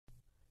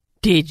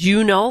Did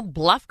you know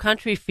Bluff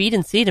Country Feed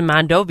and Seed in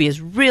Mondovi is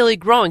really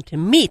growing to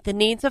meet the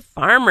needs of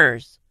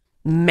farmers?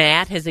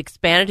 Matt has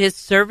expanded his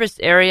service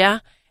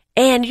area,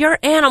 and your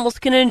animals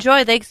can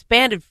enjoy the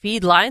expanded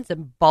feed lines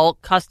and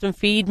bulk custom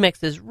feed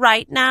mixes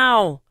right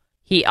now.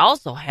 He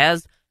also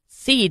has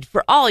seed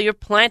for all your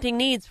planting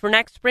needs for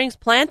next spring's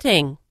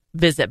planting.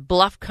 Visit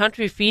Bluff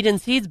Country Feed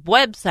and Seed's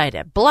website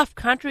at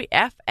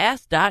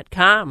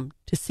bluffcountryfs.com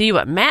to see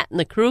what Matt and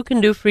the crew can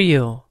do for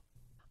you.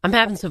 I'm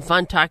having some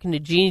fun talking to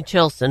Jeannie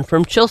Chilson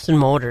from Chilson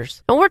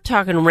Motors, and we're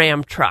talking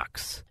Ram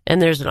trucks. And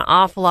there's an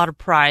awful lot of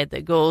pride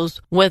that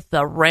goes with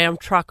the Ram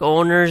truck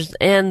owners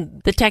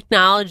and the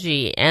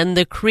technology and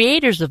the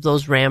creators of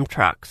those Ram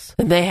trucks.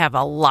 And they have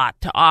a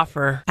lot to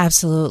offer.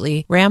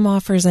 Absolutely. Ram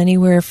offers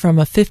anywhere from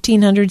a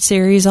 1500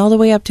 series all the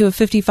way up to a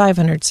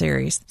 5500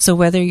 series. So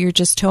whether you're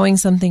just towing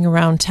something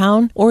around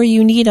town or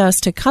you need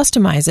us to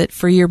customize it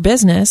for your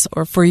business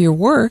or for your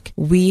work,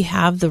 we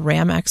have the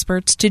Ram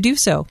experts to do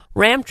so.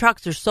 Ram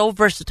trucks are so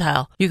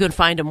versatile. You can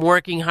find them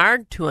working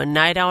hard to a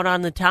night out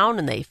on the town,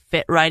 and they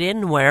fit right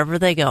in wherever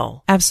they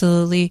go.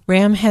 Absolutely.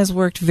 Ram has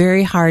worked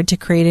very hard to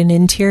create an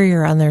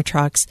interior on their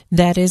trucks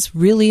that is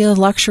really a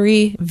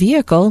luxury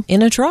vehicle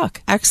in a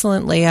truck.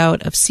 Excellent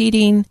layout of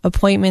seating,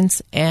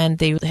 appointments, and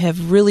they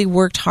have really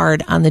worked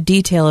hard on the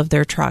detail of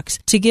their trucks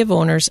to give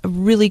owners a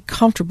really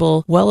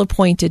comfortable,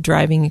 well-appointed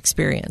driving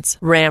experience.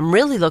 Ram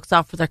really looks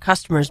out for their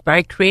customers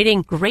by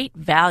creating great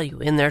value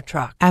in their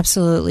truck.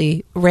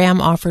 Absolutely.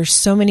 Ram offers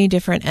so many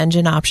different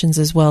engine options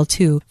as well,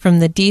 too, from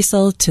the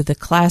diesel to the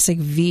classic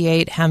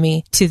V8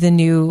 Hemi to the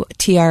new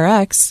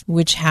TRX,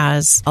 which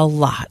has a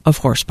lot of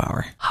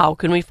horsepower. How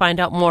can we find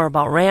out more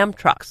about Ram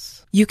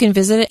trucks? You can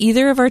visit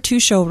either of our two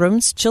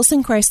showrooms,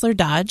 Chilson Chrysler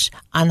Dodge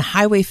on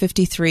Highway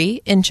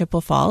 53 in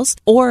Chippewa Falls,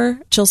 or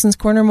Chilson's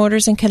Corner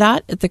Motors in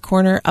Cadott at the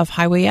corner of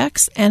Highway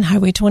X and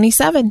Highway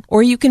 27.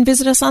 Or you can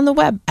visit us on the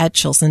web at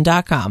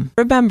chilson.com.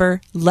 Remember,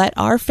 let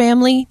our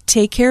family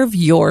take care of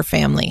your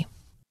family.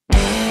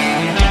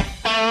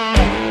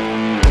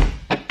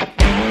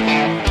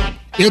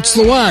 It's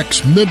the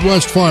Wax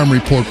Midwest Farm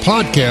Report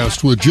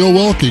podcast with Joe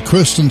Welke,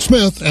 Kristen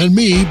Smith, and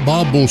me,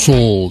 Bob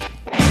Bosold.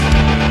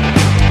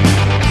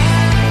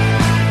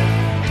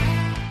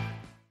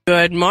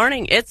 Good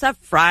morning. It's a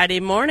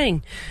Friday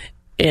morning.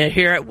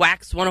 Here at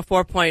Wax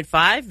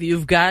 104.5,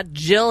 you've got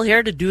Jill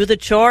here to do the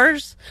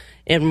chores,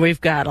 and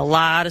we've got a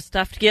lot of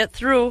stuff to get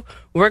through.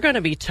 We're going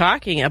to be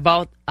talking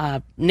about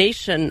a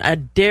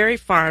dairy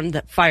farm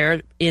that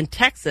fired in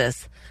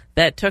Texas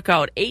that took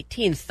out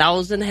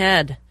 18,000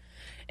 head.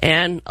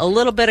 And a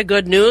little bit of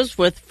good news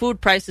with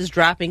food prices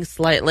dropping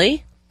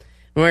slightly.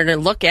 We're going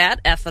to look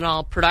at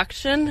ethanol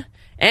production.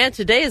 And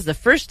today is the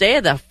first day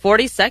of the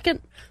 42nd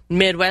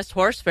Midwest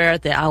Horse Fair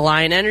at the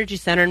Alliant Energy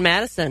Center in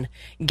Madison.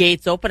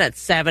 Gates open at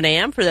 7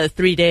 a.m. for the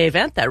 3-day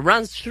event that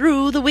runs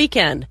through the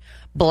weekend.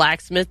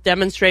 Blacksmith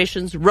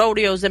demonstrations,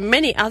 rodeos, and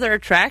many other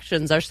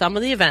attractions are some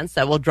of the events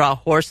that will draw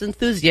horse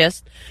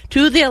enthusiasts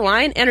to the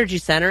Alliant Energy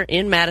Center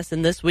in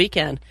Madison this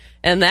weekend.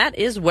 And that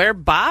is where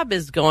Bob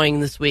is going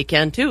this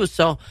weekend, too.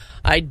 So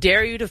I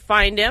dare you to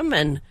find him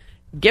and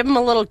give him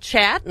a little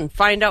chat and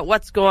find out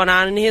what's going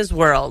on in his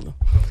world.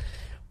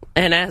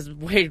 And as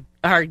we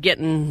are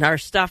getting our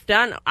stuff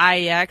done,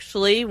 I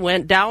actually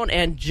went down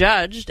and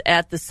judged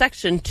at the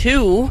Section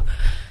 2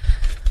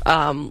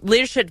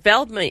 Leadership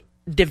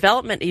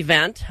Development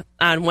event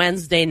on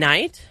Wednesday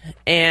night,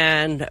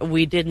 and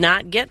we did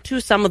not get to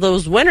some of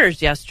those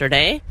winners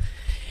yesterday.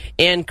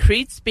 In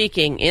Crete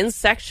speaking, in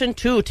Section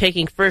 2,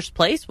 taking first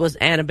place was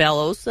Annabelle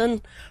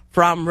Olson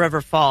from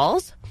River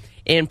Falls.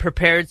 In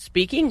prepared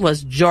speaking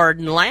was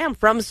Jordan Lamb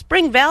from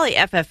Spring Valley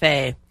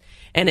FFA.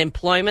 And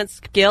employment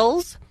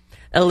skills,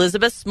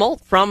 Elizabeth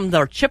Smolt from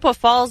the Chippewa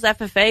Falls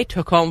FFA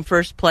took home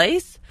first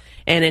place.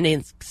 And in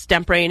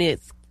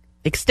extemporaneous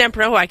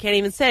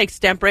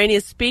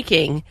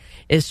speaking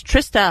is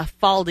Trista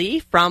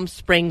Faldi from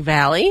Spring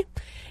Valley.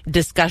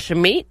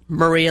 Discussion meet,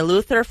 Maria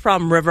Luther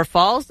from River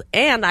Falls,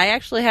 and I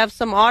actually have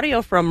some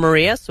audio from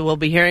Maria, so we'll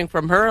be hearing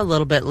from her a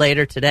little bit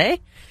later today.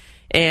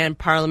 And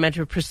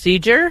parliamentary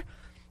procedure,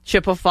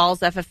 Chippewa Falls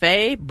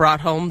FFA brought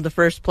home the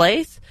first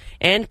place,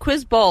 and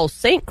Quiz Bowl,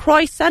 St.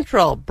 Croix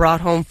Central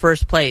brought home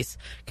first place.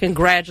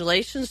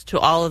 Congratulations to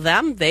all of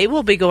them. They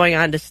will be going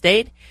on to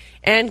state,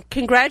 and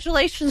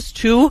congratulations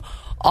to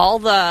all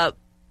the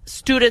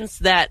students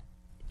that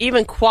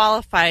even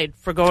qualified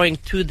for going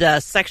to the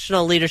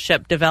sectional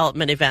leadership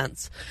development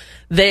events.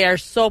 They are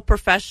so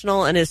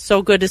professional, and it's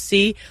so good to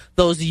see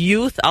those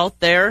youth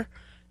out there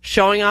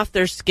showing off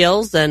their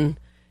skills and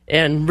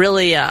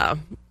really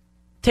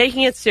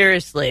taking it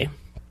seriously.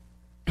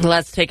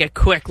 Let's take a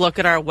quick look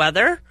at our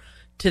weather.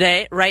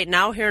 Today, right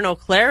now here in Eau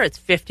Claire, it's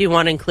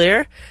 51 and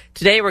clear.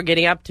 Today we're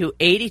getting up to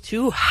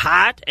 82,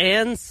 hot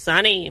and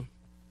sunny.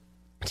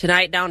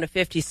 Tonight down to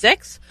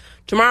 56.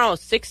 Tomorrow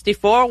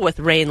 64 with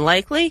rain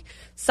likely.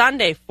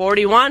 Sunday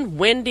 41,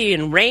 windy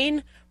and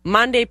rain.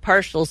 Monday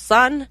partial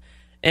sun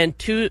and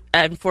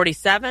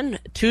 47.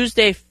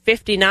 Tuesday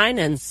 59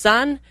 and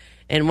sun.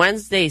 And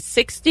Wednesday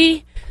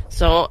 60.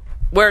 So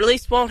we at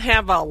least won't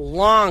have a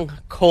long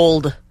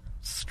cold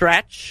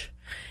stretch.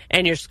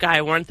 And your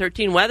Sky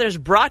 113 weather is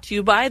brought to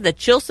you by the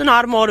Chilson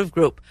Automotive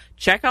Group.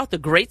 Check out the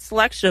great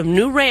selection of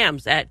new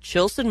Rams at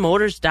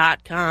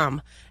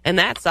ChilsonMotors.com. And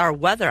that's our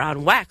weather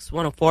on Wax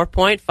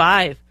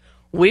 104.5.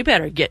 We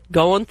better get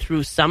going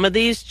through some of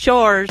these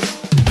chores.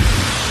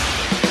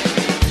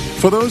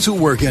 For those who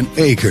work in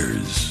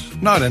acres,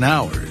 not in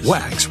hours,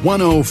 Wax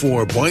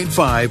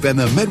 104.5 and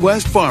the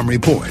Midwest Farm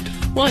Report.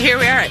 Well, here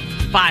we are at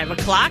 5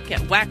 o'clock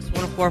at Wax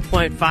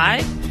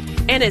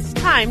 104.5, and it's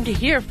time to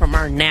hear from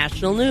our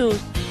national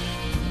news.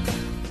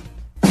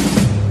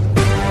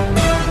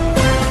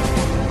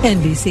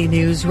 NBC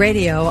News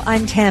Radio,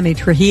 I'm Tammy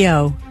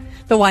Trujillo.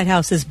 The White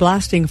House is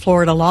blasting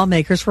Florida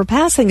lawmakers for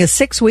passing a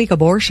 6-week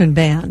abortion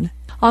ban.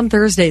 On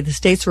Thursday, the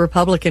state's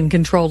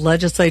Republican-controlled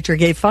legislature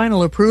gave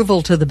final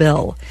approval to the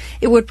bill.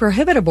 It would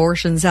prohibit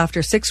abortions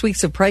after 6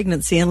 weeks of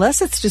pregnancy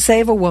unless it's to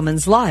save a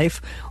woman's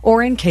life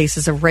or in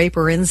cases of rape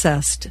or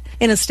incest.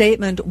 In a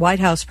statement, White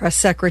House Press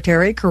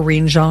Secretary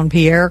Karine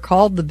Jean-Pierre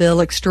called the bill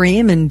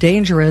extreme and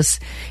dangerous.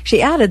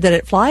 She added that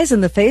it flies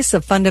in the face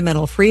of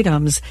fundamental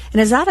freedoms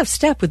and is out of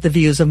step with the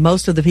views of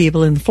most of the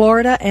people in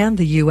Florida and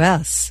the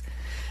U.S.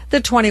 The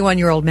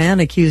 21-year-old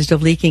man accused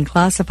of leaking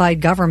classified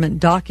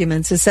government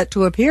documents is set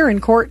to appear in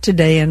court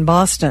today in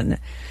Boston.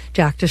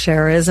 Jack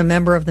Teixeira is a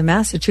member of the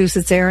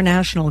Massachusetts Air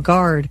National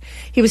Guard.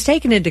 He was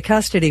taken into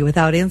custody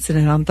without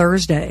incident on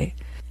Thursday.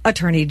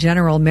 Attorney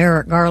General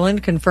Merrick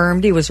Garland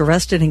confirmed he was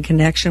arrested in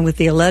connection with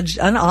the alleged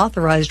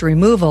unauthorized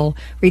removal,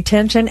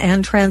 retention,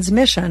 and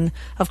transmission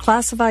of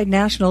classified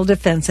national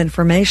defense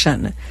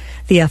information.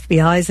 The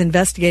FBI is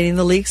investigating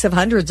the leaks of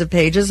hundreds of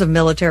pages of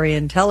military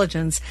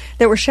intelligence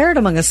that were shared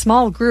among a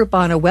small group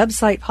on a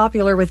website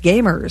popular with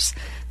gamers.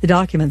 The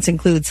documents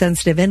include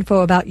sensitive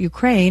info about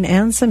Ukraine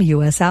and some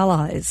U.S.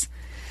 allies.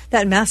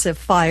 That massive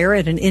fire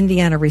at an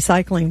Indiana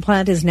recycling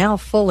plant is now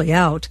fully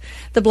out.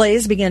 The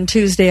blaze began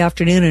Tuesday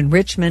afternoon in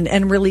Richmond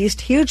and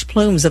released huge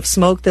plumes of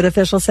smoke that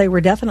officials say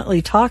were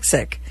definitely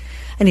toxic.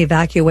 An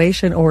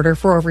evacuation order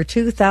for over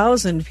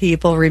 2,000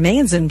 people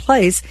remains in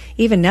place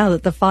even now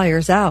that the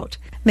fire's out.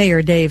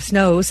 Mayor Dave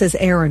Snow says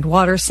air and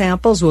water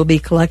samples will be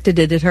collected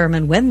to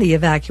determine when the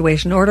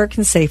evacuation order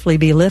can safely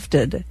be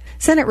lifted.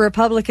 Senate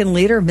Republican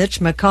leader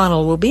Mitch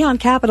McConnell will be on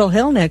Capitol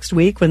Hill next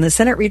week when the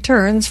Senate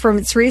returns from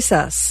its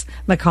recess.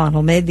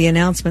 McConnell made the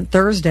announcement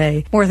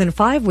Thursday, more than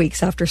 5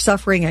 weeks after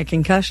suffering a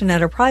concussion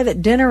at a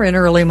private dinner in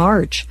early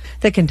March.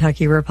 The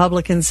Kentucky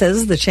Republican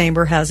says the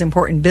chamber has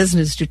important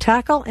business to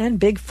tackle and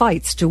big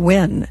fights to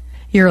win.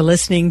 You're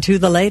listening to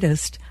The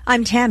Latest.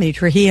 I'm Tammy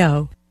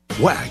Trujillo.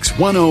 Wax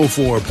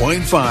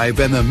 104.5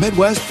 and the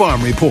Midwest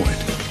Farm Report.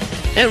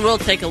 And we'll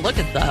take a look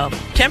at the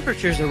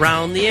temperatures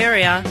around the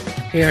area.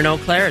 Here in Eau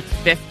Claire, it's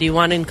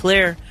 51 and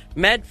clear.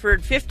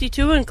 Medford,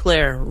 52 and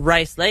clear.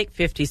 Rice Lake,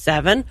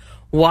 57.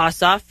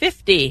 Wausau,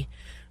 50.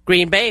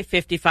 Green Bay,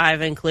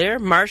 55 and clear.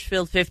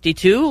 Marshfield,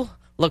 52.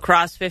 La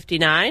Crosse,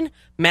 59.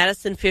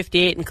 Madison,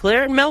 58 and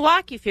clear. And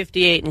Milwaukee,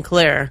 58 and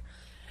clear.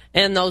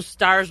 And those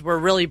stars were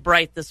really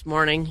bright this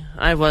morning.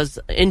 I was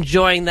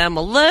enjoying them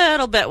a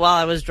little bit while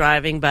I was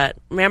driving, but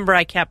remember,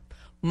 I kept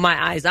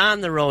my eyes on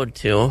the road,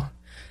 too.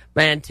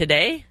 And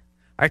today,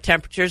 our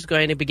temperature is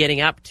going to be getting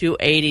up to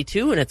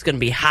 82, and it's going to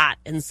be hot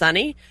and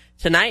sunny.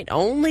 Tonight,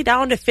 only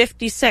down to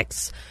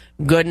 56.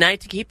 Good night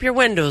to keep your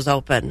windows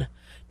open.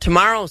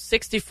 Tomorrow,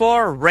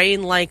 64,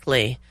 rain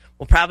likely.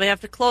 We'll probably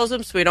have to close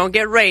them so we don't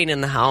get rain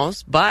in the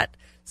house. But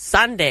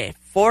Sunday,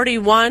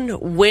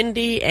 41,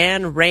 windy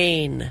and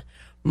rain.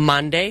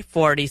 Monday,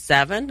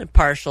 47,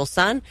 partial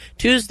sun.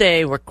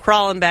 Tuesday, we're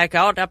crawling back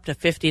out up to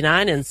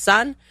 59 and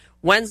sun.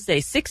 Wednesday,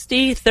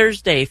 60.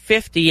 Thursday,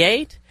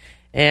 58.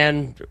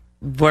 And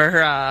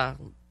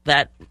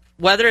that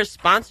weather is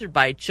sponsored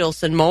by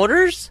Chilson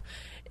Motors.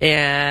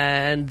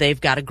 And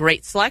they've got a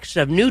great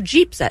selection of new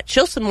Jeeps at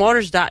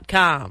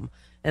ChilsonMotors.com.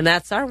 And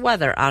that's our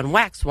weather on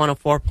Wax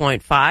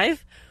 104.5.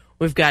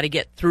 We've got to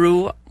get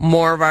through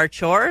more of our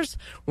chores.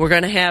 We're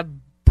going to have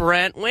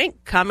Brent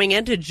Wink coming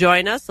in to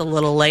join us a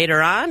little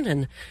later on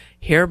and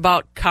hear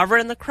about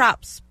covering the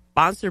crops,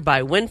 sponsored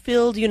by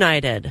Winfield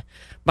United.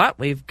 But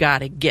we've got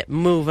to get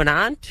moving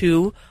on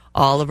to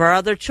all of our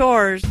other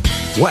chores.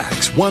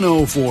 Wax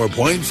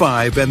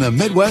 104.5 and the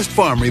Midwest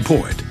Farm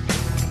Report.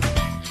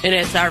 And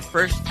it's our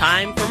first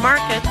time for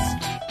markets,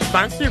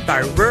 sponsored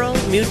by Rural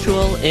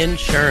Mutual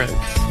Insurance.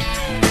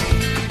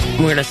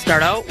 We're going to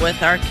start out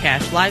with our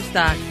cash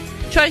livestock.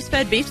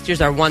 Choice-fed beef steers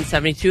are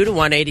 $172 to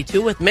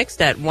 $182 with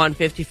mixed at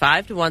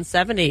 $155 to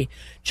 $170.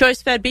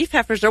 Choice-fed beef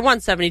heifers are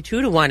 $172 to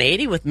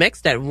 $180 with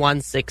mixed at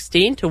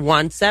 $116 to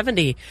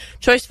 $170.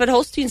 Choice-fed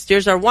Holstein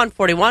steers are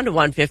 $141 to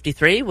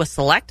 $153 with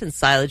select and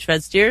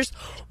silage-fed steers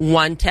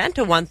 $110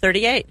 to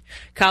 $138.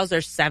 Cows are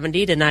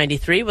 $70 to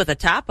 $93 with a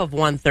top of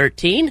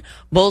 $113.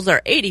 Bulls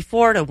are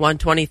 $84 to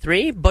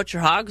 $123. Butcher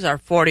hogs are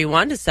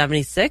 $41 to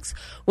 $76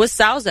 with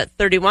sows at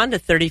 $31 to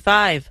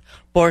 $35.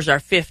 Boars are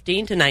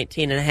 15 to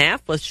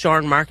 19.5, with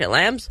shorn market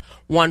lambs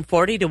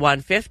 140 to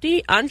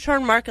 150,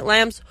 unshorn market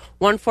lambs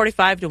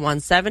 145 to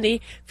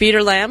 170,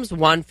 feeder lambs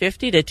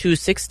 150 to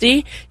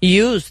 260,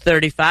 ewes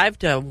 35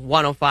 to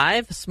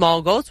 105,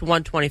 small goats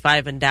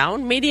 125 and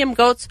down, medium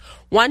goats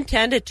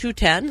 110 to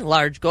 210,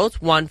 large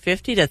goats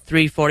 150 to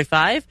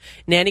 345,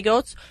 nanny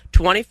goats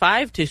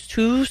 25 to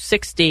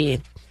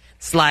 260.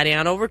 Sliding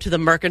on over to the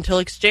Mercantile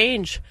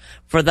Exchange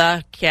for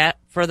the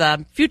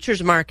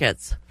futures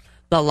markets.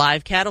 The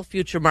live cattle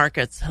future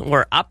markets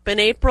were up in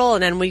April,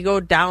 and then we go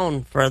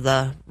down for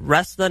the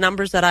rest of the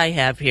numbers that I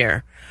have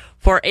here.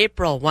 For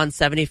April,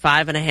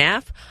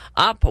 175.5,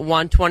 up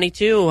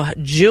 122.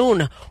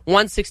 June,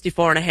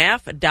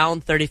 164.5,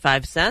 down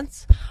 35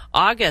 cents.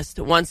 August,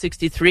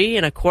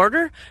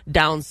 163.25,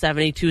 down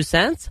 72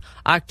 cents.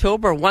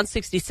 October,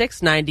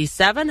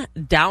 166.97,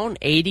 down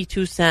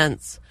 82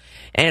 cents.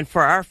 And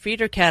for our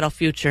feeder cattle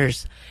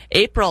futures,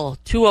 April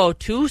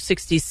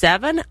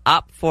 202.67,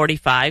 up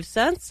 45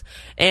 cents,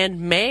 and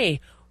May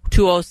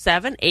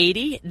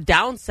 207.80,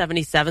 down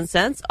 77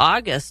 cents.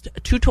 August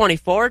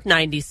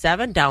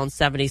 224.97, down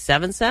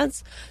 77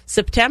 cents.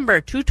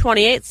 September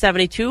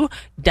 228.72,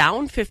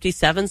 down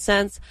 57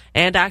 cents,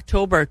 and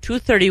October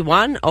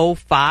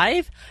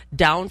 231.05,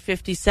 down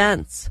 50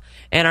 cents.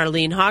 And our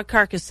lean hog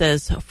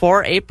carcasses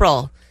for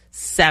April,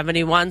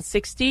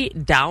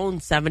 71.60, down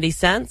 70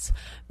 cents.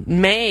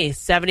 May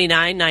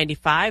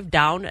 79.95,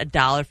 down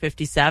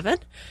 $1.57.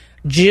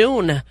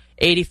 June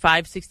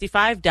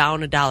 85.65,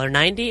 down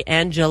 $1.90,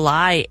 and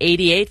July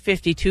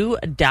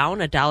 88.52, down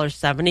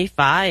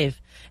 $1.75.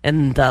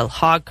 And the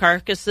hog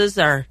carcasses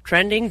are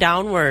trending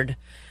downward.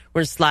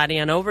 We're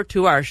sliding on over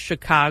to our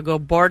Chicago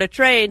Board of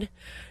Trade.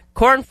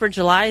 Corn for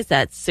July is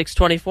at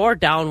 $6.24,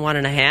 down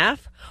 1.5.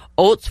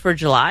 Oats for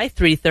July,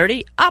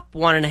 $3.30, up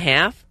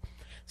 1.5.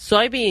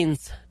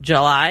 Soybeans,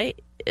 July,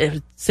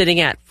 sitting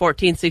at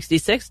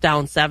 $14.66,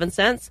 down 7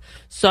 cents.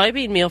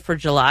 Soybean meal for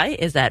July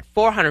is at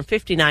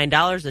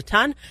 $459 a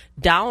ton,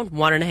 down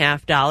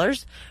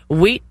 $1.50.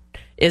 Wheat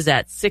is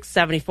at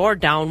 $6.74,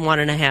 down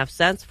 1.5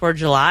 cents for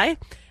July.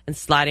 And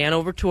sliding on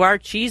over to our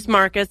cheese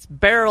markets,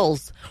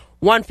 barrels,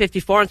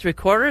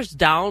 $154.75,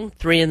 down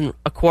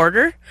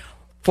 3.25.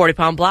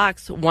 40-pound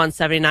blocks,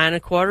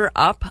 $179.25,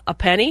 up a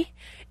penny.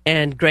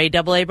 And gray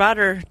AA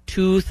butter,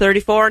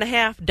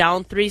 $234.5,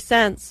 down 3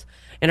 cents.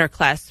 In our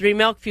Class 3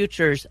 milk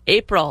futures,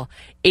 April,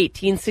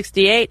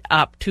 $18.68,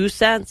 up 2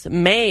 cents.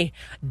 May,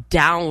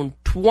 down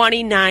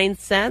 29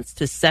 cents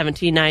to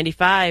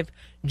 $17.95.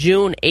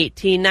 June,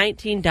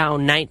 $18.19,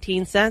 down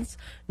 19 cents.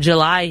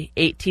 July,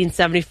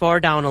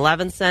 $18.74, down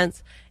 11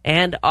 cents.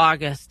 And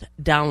August,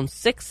 down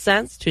 6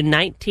 cents to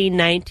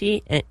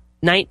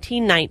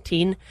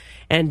 $19.19,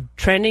 and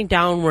trending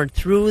downward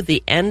through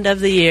the end of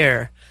the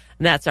year.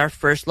 And that's our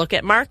first look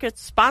at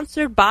markets,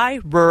 sponsored by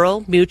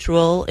Rural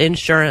Mutual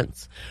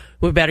Insurance.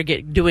 We better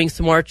get doing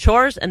some more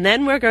chores, and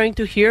then we're going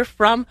to hear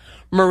from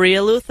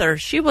Maria Luther.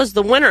 She was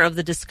the winner of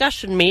the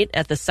discussion meet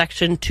at the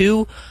Section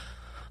 2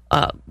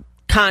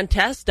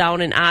 contest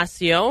down in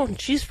Osseo.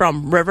 She's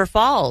from River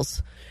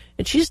Falls,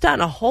 and she's done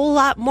a whole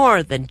lot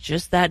more than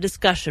just that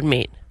discussion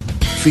meet.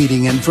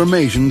 Feeding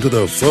information to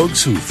the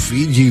folks who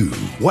feed you.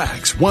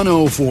 Wax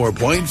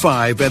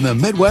 104.5 and the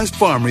Midwest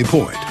Farm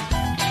Report.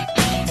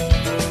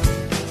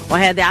 Well,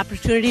 I had the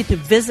opportunity to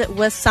visit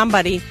with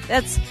somebody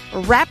that's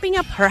wrapping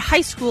up her high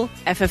school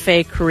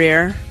FFA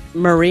career,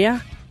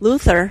 Maria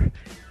Luther.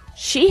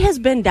 She has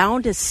been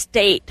down to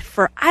state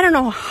for I don't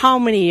know how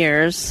many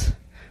years.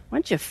 Why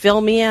don't you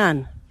fill me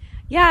in?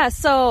 Yeah,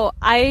 so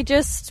I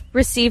just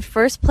received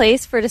first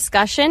place for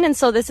discussion, and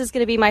so this is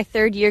going to be my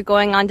third year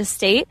going on to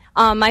state.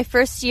 My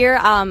first year,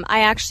 I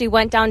actually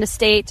went down to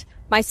state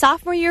my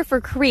sophomore year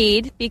for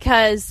Creed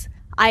because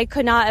I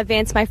could not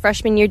advance my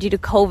freshman year due to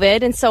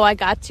COVID, and so I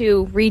got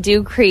to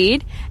redo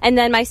Creed. And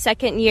then my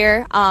second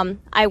year,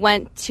 I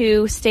went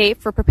to state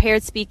for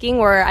prepared speaking,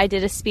 where I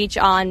did a speech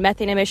on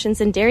methane emissions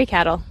in dairy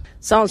cattle.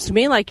 Sounds to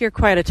me like you're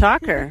quite a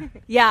talker.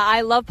 Yeah,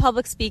 I love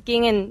public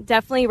speaking, and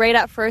definitely right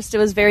at first it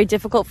was very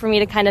difficult for me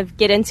to kind of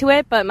get into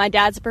it, but my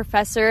dad's a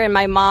professor and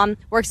my mom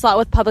works a lot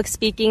with public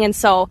speaking, and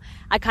so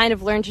I kind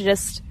of learned to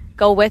just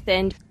go with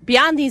it.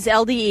 Beyond these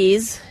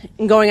LDEs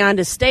and going on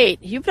to state,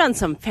 you've done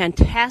some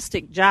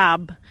fantastic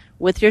job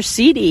with your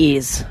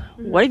CDEs.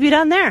 What have you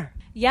done there?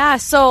 Yeah,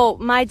 so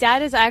my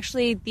dad is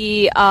actually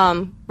the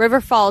River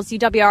Falls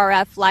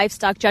UWRF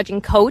livestock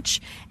judging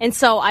coach, and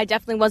so I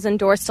definitely was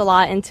endorsed a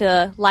lot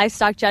into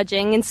livestock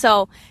judging, and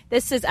so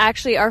this is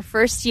actually our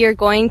first year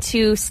going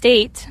to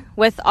state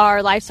with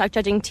our livestock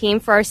judging team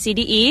for our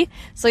CDE.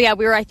 So yeah,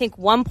 we were I think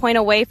 1 point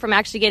away from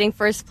actually getting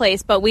first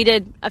place, but we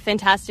did a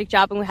fantastic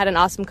job and we had an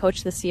awesome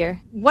coach this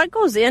year. What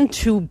goes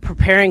into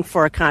preparing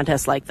for a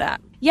contest like that?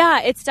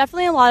 Yeah, it's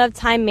definitely a lot of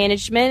time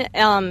management,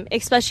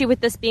 especially with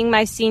this being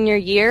my senior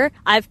year.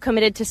 I've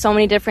committed to so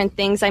many different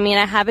things. I mean,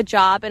 I have a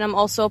job and I'm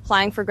also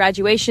applying for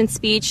graduation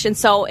speech. And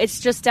so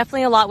it's just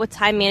definitely a lot with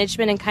time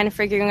management and kind of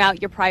figuring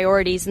out your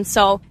priorities. And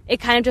so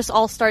it kind of just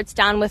all starts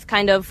down with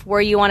kind of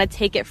where you want to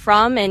take it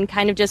from and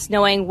kind of just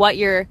knowing what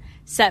your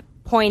set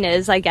point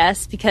is, I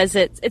guess, because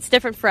it's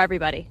different for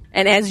everybody.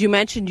 And as you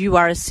mentioned, you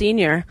are a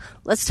senior.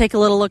 Let's take a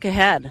little look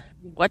ahead.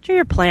 What are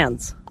your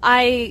plans?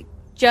 I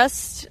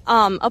just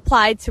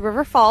applied to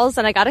River Falls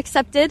and I got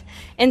accepted,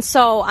 and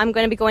so I'm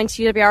going to be going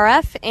to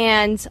UWRF,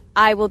 and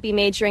I will be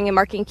majoring in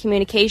marketing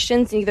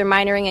communications, either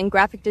minoring in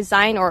graphic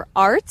design or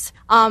art.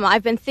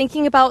 I've been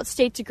thinking about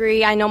state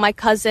degree. I know my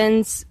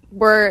cousins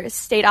were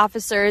state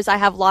officers. I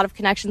have a lot of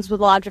connections with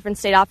a lot of different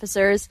state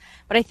officers,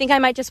 but I think I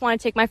might just want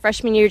to take my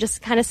freshman year just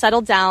to kind of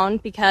settle down,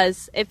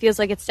 because it feels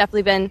like it's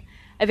definitely been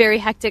a very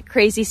hectic,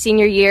 crazy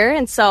senior year,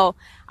 and so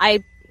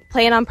I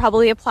plan on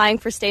probably applying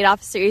for state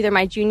officer either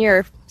my junior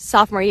or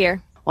sophomore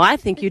year. Well, I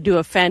think you do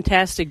a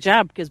fantastic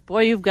job because,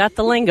 boy, you've got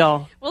the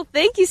lingo. Well,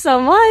 thank you so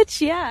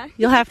much. Yeah.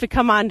 You'll have to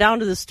come on down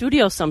to the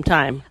studio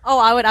sometime. Oh,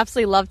 I would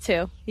absolutely love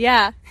to.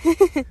 Yeah.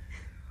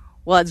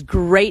 Well, it's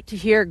great to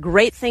hear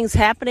great things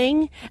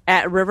happening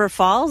at River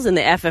Falls in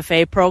the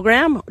FFA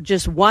program.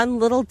 Just one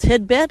little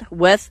tidbit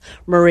with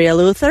Maria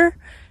Luther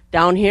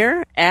down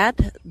here at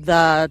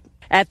the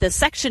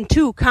Section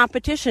 2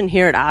 competition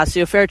here at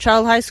Osseo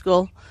Fairchild High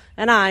School.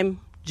 And I'm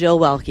Jill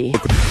Welke.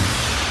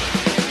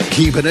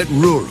 Keeping it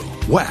rural.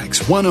 Wax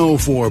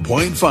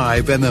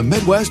 104.5 and the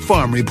Midwest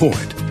Farm Report.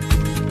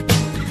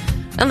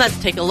 And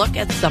let's take a look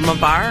at some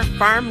of our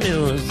farm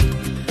news.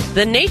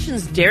 The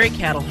nation's dairy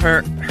cattle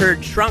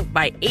herd shrunk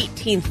by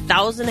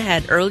 18,000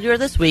 head earlier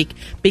this week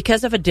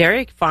because of a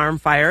dairy farm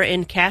fire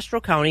in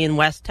Castro County in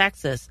West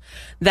Texas.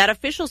 That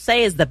officials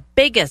say is the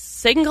biggest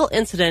single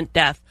incident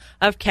death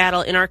of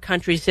cattle in our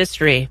country's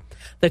history.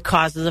 The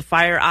cause of the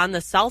fire on the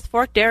South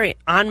Fork Dairy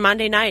on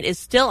Monday night is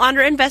still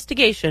under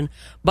investigation,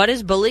 but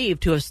is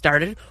believed to have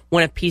started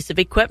when a piece of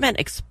equipment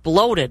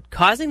exploded,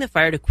 causing the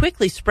fire to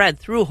quickly spread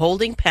through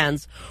holding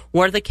pens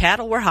where the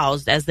cattle were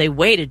housed as they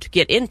waited to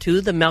get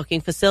into the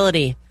milking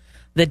facility.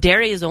 The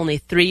dairy is only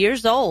 3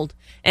 years old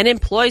and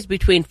employs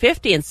between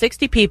 50 and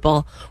 60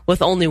 people,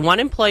 with only one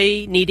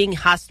employee needing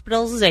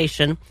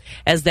hospitalization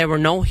as there were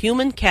no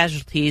human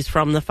casualties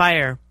from the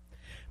fire.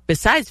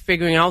 Besides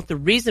figuring out the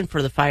reason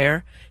for the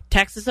fire,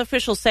 Texas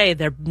officials say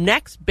their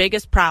next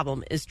biggest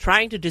problem is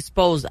trying to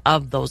dispose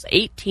of those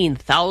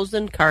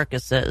 18,000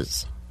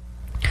 carcasses.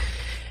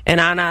 And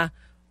on a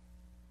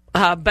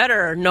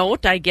better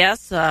note, I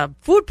guess,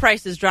 food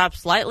prices dropped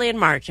slightly in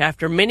March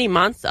after many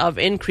months of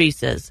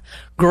increases.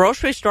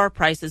 Grocery store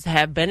prices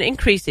have been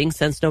increasing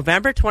since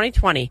November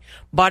 2020,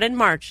 but in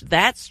March,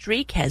 that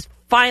streak has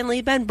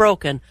finally been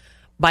broken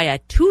by a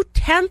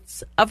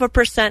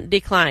 0.2%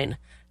 decline.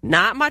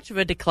 Not much of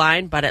a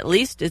decline, but at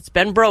least it's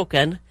been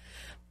broken.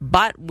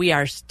 But we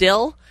are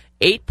still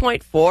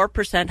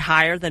 8.4%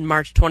 higher than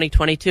March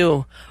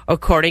 2022,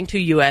 according to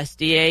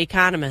USDA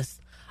economists.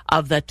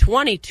 Of the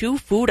 22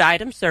 food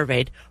items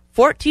surveyed,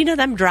 14 of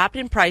them dropped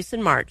in price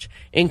in March.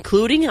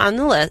 Included on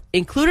the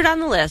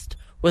list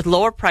with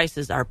lower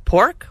prices are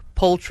pork,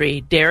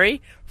 poultry,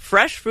 dairy,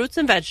 fresh fruits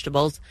and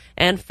vegetables,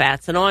 and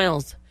fats and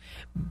oils.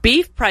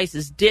 Beef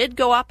prices did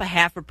go up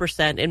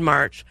 0.5% in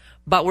March,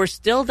 but were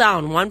still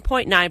down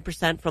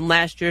 1.9% from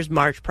last year's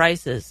March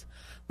prices.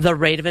 The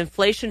rate of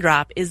inflation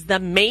drop is the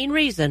main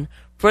reason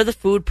for the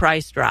food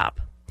price drop.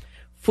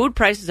 Food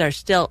prices are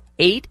still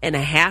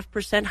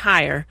 8.5%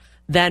 higher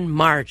than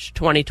March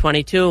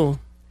 2022.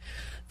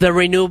 The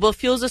Renewable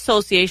Fuels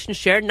Association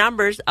shared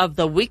numbers of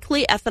the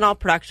weekly ethanol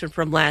production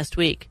from last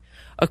week.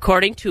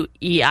 According to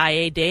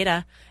EIA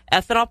data,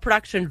 ethanol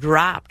production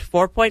dropped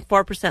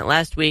 4.4%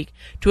 last week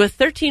to a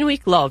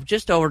 13-week low of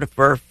just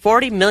over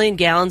 40 million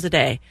gallons a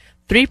day,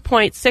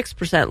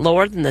 3.6%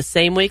 lower than the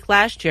same week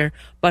last year,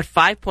 but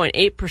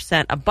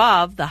 5.8%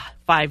 above the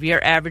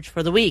 5-year average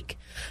for the week.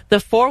 The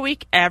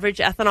 4-week average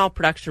ethanol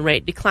production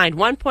rate declined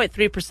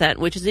 1.3%,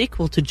 which is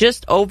equal to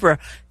just over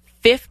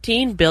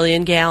 15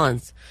 billion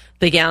gallons.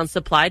 The gallons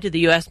supplied to the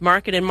U.S.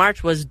 market in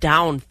March was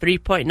down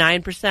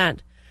 3.9%,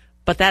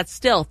 but that's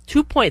still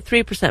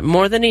 2.3%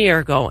 more than a year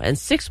ago and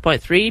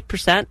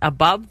 6.3%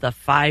 above the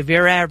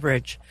 5-year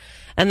average.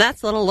 And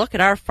that's a little look at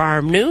our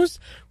farm news.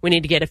 We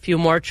need to get a few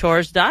more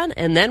chores done,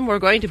 and then we're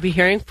going to be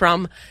hearing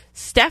from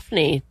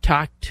Stephanie.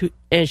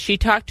 She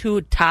talked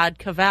to Todd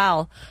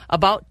Cavall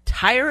about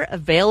tire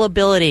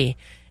availability,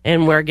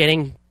 and we're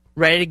getting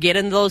ready to get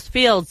into those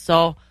fields,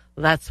 so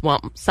that's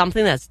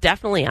something that's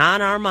definitely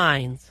on our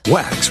minds.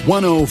 Wax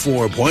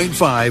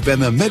 104.5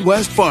 and the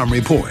Midwest Farm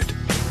Report.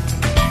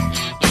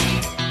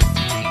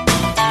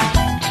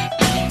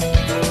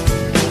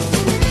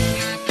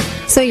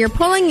 So you're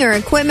pulling your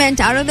equipment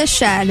out of the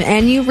shed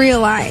and you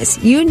realize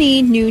you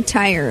need new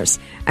tires.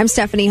 I'm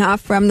Stephanie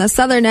Huff from the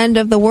southern end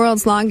of the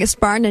world's longest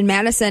barn in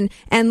Madison,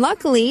 and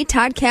luckily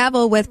Todd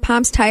Cavall with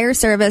Pomp's Tire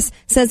Service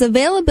says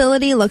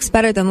availability looks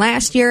better than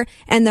last year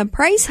and the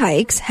price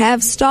hikes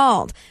have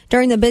stalled.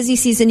 During the busy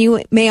season,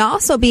 you may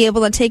also be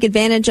able to take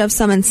advantage of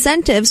some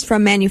incentives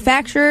from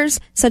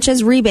manufacturers, such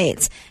as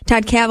rebates.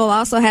 Todd Cavall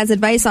also has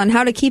advice on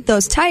how to keep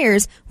those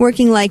tires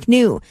working like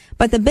new.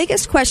 But the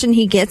biggest question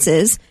he gets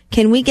is,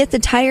 can we get the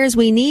tires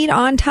we need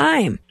on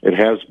time? It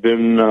has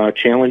been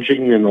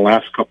challenging in the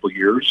last couple of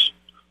years,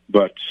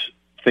 but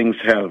things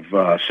have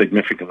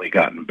significantly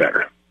gotten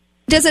better.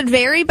 Does it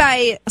vary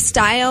by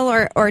style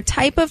or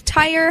type of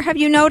tire, have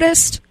you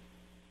noticed?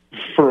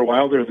 For a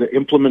while there, the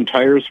implement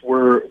tires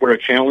were a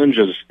challenge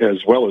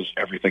as well as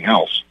everything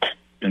else.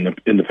 In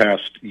the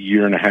past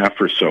year and a half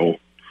or so,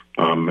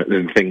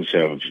 and things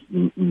have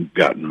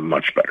gotten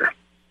much better.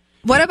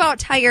 What about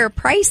tire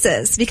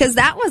prices? Because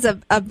that was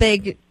a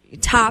big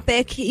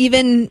topic,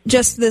 even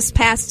just this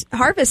past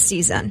harvest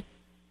season.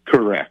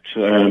 Correct.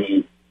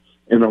 In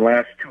the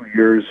last 2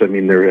 years, I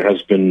mean, there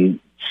has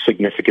been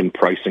significant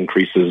price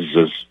increases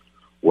as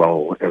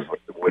well as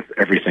with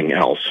everything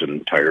else,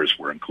 and tires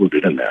were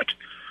included in that.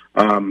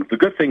 The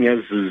good thing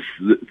is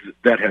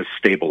that has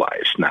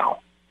stabilized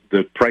now.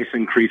 The price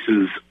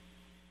increases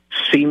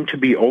seem to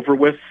be over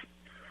with,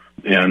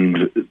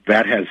 and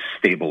that has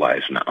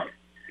stabilized now.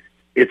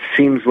 It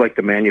seems like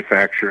the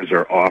manufacturers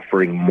are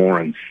offering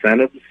more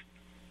incentives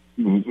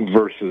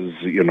versus,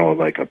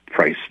 like a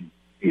price,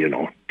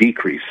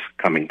 decrease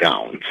coming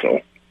down. So,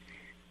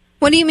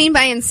 what do you mean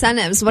by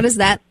incentives? What does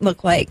that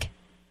look like?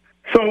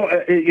 So,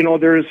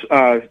 there's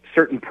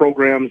certain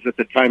programs at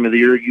the time of the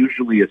year,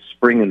 usually it's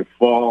spring and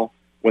fall,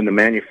 when the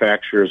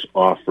manufacturers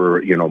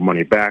offer,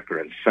 money back or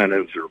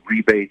incentives or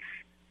rebates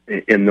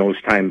in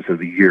those times of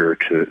the year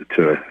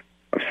to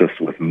assist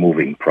with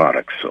moving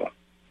products. So,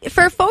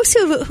 for folks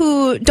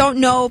who don't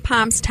know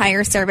Pomp's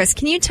Tire Service,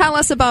 can you tell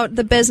us about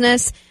the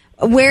business,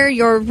 where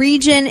your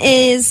region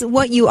is,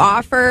 what you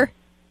offer?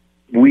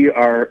 We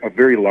are a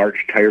very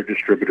large tire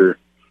distributor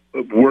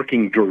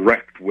working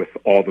direct with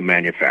all the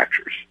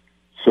manufacturers.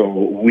 So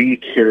we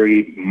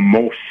carry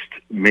most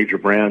major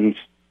brands.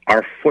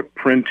 Our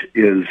footprint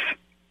is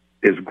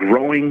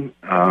growing.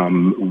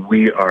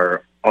 We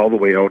are all the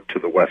way out to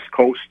the West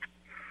Coast,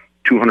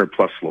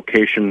 200-plus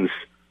locations,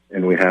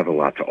 and we have a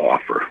lot to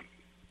offer.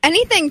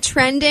 Anything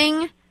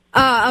trending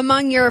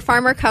among your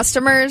farmer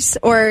customers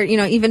or,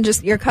 even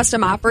just your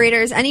custom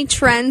operators? Any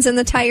trends in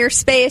the tire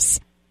space?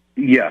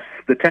 Yes.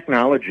 The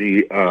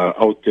technology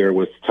out there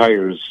with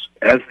tires,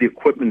 as the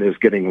equipment is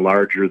getting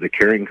larger, the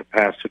carrying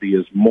capacity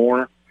is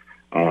more.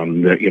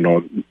 And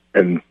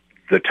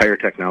the tire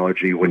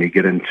technology, when you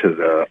get into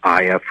the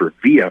IF or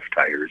VF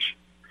tires,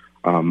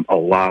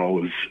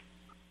 allows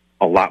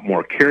a lot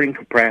more carrying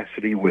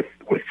capacity with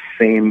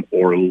same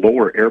or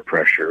lower air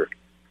pressure.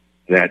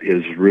 That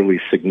is really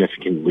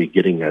significantly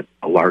getting a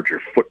larger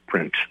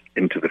footprint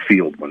into the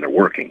field when they're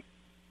working.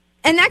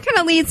 And that kind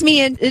of leads me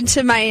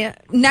into my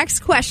next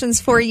questions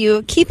for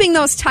you, keeping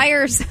those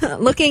tires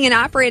looking and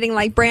operating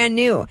like brand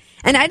new.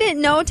 And I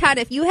didn't know, Todd,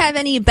 if you have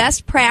any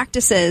best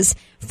practices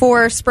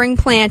for spring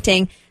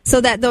planting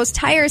so that those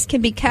tires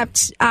can be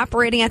kept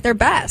operating at their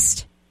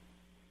best.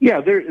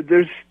 Yeah,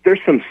 there's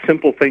some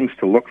simple things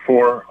to look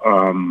for.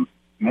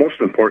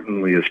 Most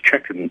importantly is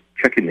checking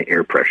the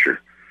air pressure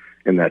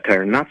in that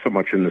tire, not so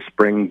much in the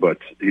spring, but,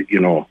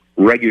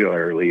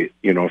 regularly,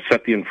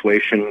 set the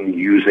inflation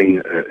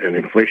using an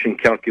inflation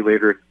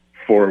calculator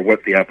for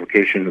what the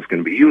application is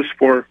going to be used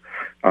for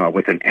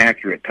with an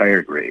accurate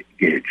tire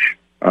gauge.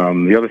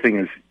 The other thing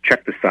is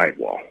check the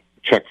sidewall.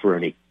 Check for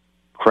any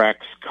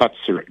cracks, cuts,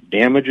 or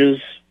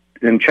damages,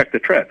 and check the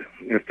tread.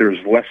 If there's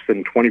less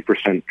than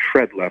 20%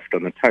 tread left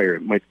on the tire,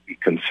 it might be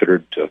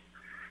considered to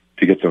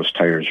get those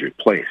tires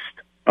replaced.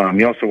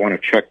 You also want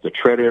to check the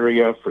tread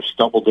area for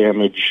stubble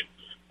damage,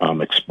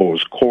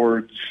 exposed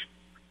cords,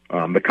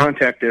 the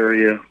contact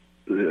area,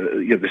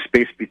 the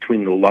space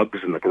between the lugs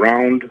and the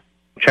ground,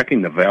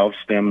 checking the valve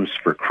stems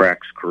for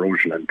cracks,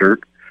 corrosion, and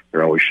dirt.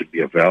 There always should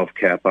be a valve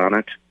cap on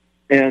it.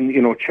 And,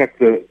 check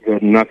the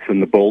nuts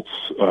and the bolts,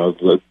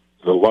 the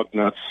lug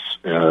nuts,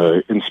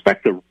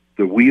 inspect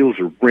the wheels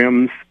or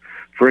rims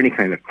for any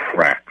kind of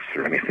cracks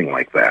or anything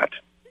like that.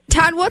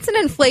 Todd, what's an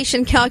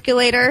inflation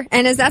calculator,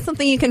 and is that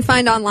something you can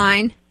find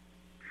online?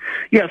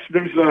 Yes,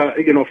 there's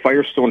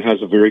Firestone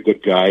has a very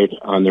good guide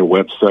on their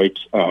website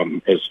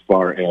as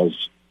far as,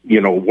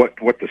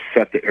 what to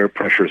set the air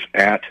pressures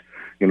at.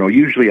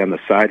 Usually on the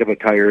side of a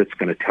tire, it's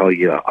going to tell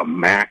you a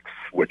max,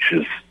 which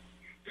is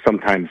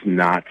sometimes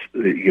not,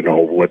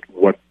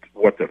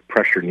 what the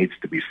pressure needs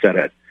to be set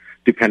at,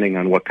 depending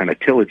on what kind of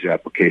tillage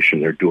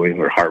application they're doing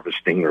or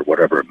harvesting or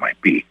whatever it might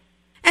be.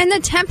 And the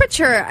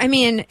temperature,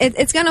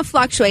 it's going to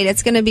fluctuate.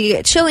 It's going to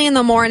be chilly in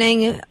the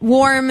morning,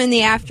 warm in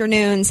the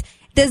afternoons.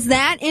 Does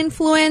that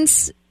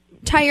influence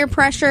tire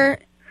pressure?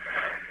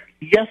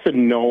 Yes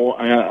and no.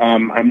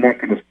 I'm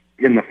not going to,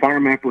 in the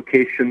farm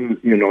application,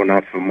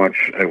 not so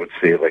much, I would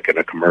say, like in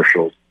a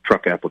commercial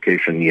truck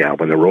application, yeah,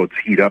 when the roads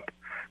heat up,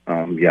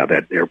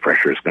 that air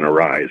pressure is going to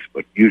rise.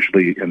 But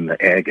usually in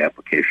the ag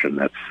application,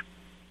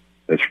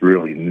 that's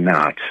really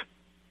not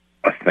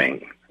a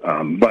thing.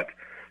 But,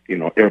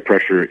 air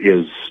pressure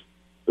is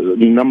the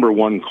number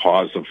one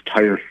cause of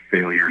tire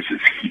failures is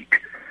heat.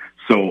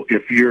 So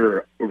if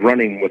you're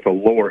running with a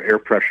lower air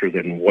pressure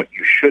than what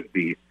you should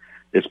be,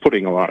 it's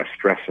putting a lot of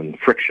stress and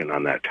friction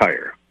on that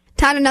tire.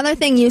 Todd, another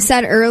thing you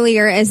said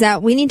earlier is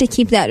that we need to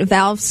keep that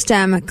valve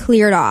stem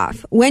cleared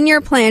off. When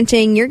you're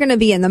planting, you're going to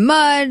be in the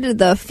mud,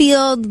 the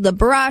field, the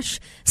brush.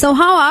 So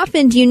how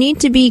often do you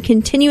need to be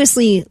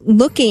continuously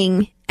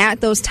looking at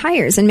those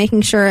tires and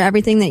making sure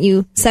everything that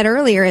you said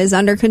earlier is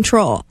under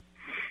control.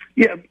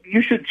 Yeah,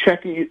 you should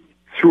check it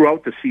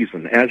throughout the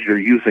season as you're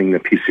using the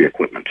PC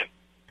equipment.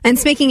 And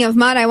speaking of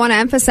mud, I want to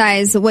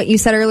emphasize what you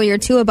said earlier,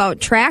 too,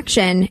 about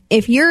traction.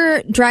 If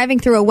you're driving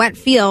through a wet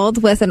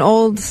field with an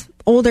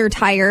older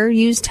tire,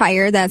 used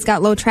tire that's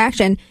got low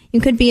traction, you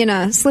could be in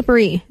a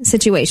slippery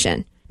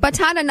situation. But,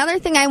 Todd, another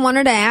thing I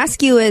wanted to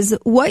ask you is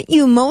what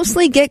you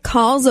mostly get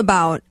calls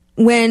about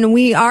when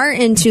we are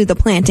into the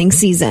planting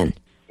season.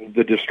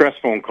 The distress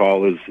phone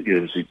call is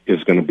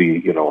going to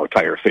be, a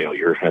tire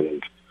failure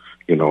and,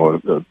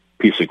 a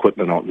piece of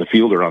equipment out in the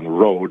field or on the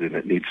road, and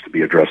it needs to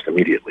be addressed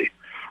immediately.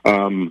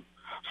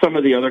 Some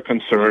of the other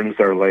concerns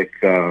are like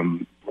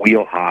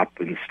wheel hop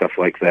and stuff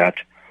like that.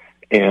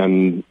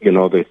 And,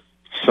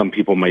 some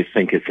people might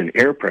think it's an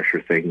air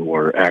pressure thing,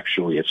 or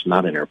actually it's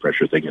not an air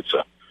pressure thing.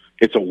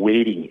 It's a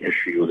weighting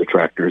issue. The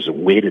tractor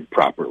isn't weighted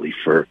properly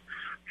for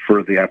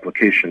the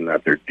application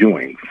that they're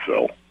doing.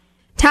 So,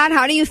 Todd,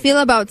 how do you feel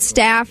about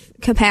staff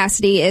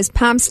capacity? Is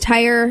Pomp's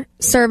Tire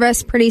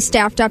Service pretty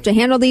staffed up to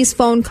handle these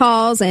phone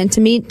calls and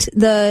to meet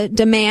the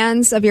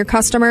demands of your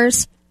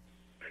customers?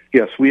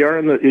 Yes, we are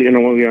in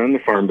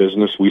the farm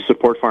business. We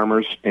support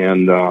farmers,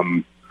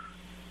 and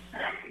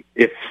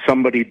if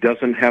somebody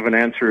doesn't have an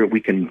answer,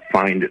 we can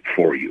find it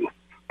for you,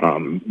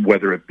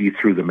 whether it be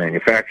through the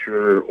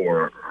manufacturer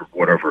or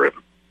whatever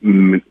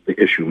the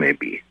issue may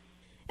be.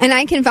 And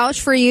I can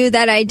vouch for you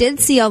that I did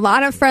see a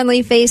lot of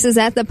friendly faces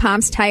at the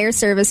Pomp's Tire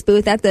Service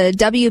booth at the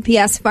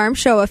WPS Farm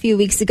Show a few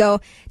weeks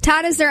ago.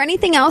 Todd, is there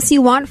anything else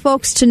you want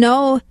folks to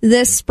know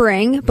this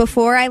spring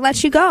before I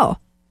let you go?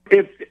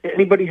 If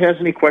anybody has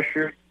any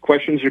questions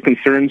or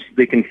concerns,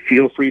 they can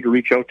feel free to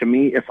reach out to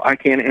me. If I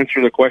can't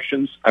answer the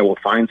questions, I will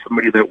find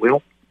somebody that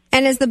will.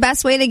 And is the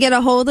best way to get a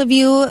hold of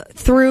you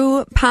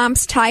through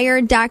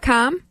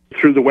pompstire.com?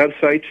 Through the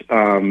website,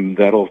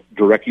 that'll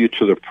direct you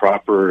to the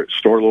proper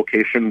store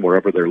location,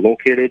 wherever they're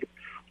located,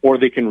 or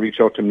they can reach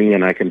out to me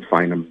and I can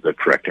find them the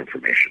correct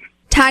information.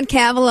 Todd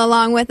Cavell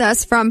along with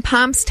us from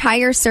Pomp's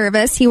Tire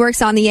Service. He works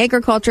on the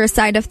agriculture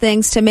side of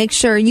things to make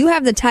sure you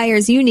have the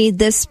tires you need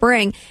this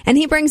spring. And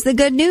he brings the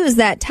good news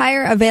that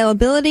tire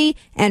availability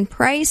and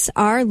price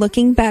are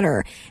looking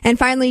better. And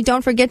finally,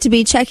 don't forget to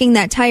be checking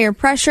that tire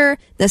pressure,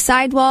 the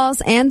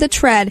sidewalls, and the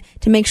tread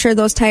to make sure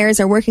those tires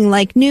are working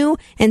like new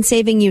and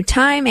saving you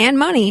time and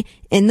money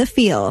in the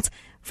field.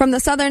 From the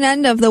southern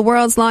end of the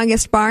world's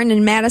longest barn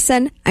in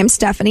Madison, I'm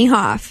Stephanie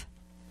Hoff.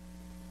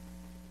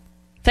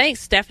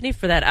 Thanks, Stephanie,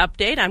 for that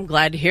update. I'm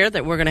glad to hear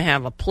that we're going to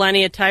have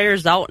plenty of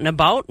tires out and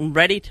about and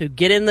ready to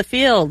get in the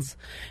fields.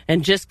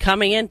 And just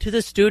coming into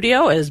the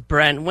studio is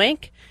Brent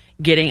Wink,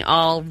 getting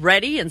all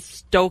ready and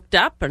stoked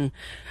up. And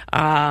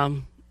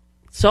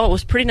so it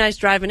was pretty nice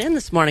driving in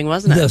this morning,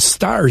 wasn't it? The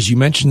stars, you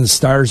mentioned the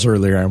stars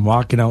earlier. I'm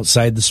walking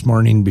outside this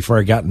morning before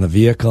I got in the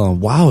vehicle,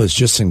 and wow, it's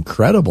just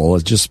incredible.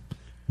 It's just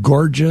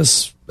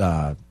gorgeous,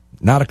 not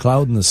a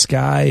cloud in the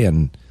sky,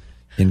 and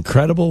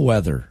incredible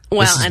weather.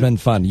 Well, this has been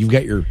fun. You've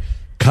got your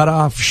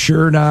cut-off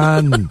shirt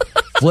on,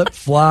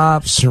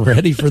 flip-flops,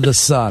 ready for the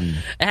sun.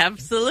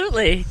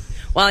 Absolutely.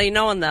 Well,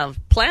 and the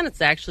planets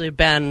actually have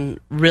been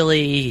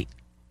really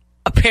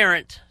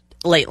apparent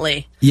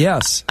lately.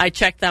 Yes. I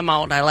checked them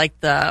out. I like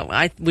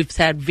we've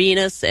had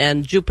Venus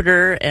and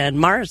Jupiter and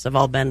Mars have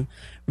all been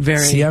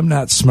very... See, I'm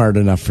not smart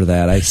enough for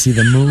that. I see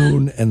the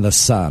moon and the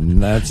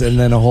sun, and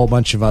then a whole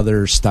bunch of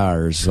other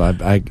stars. So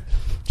I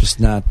just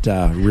not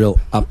real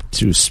up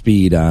to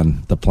speed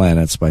on the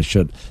planets, but I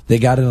should. They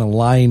got in a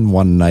line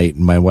one night,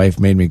 and my wife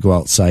made me go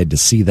outside to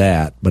see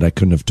that, but I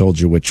couldn't have told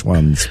you which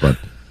ones. But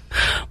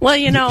well,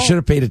 should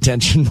have paid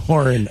attention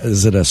more.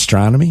 Is it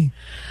astronomy?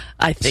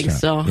 I think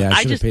so. Yeah,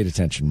 I should have paid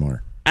attention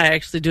more. I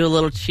actually do a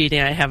little cheating.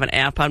 I have an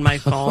app on my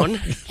phone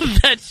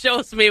that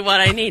shows me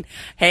what I need.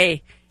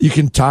 Hey. You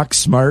can talk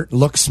smart,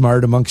 look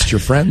smart amongst your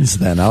friends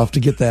then. I'll have to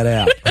get that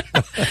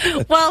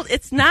app. Well,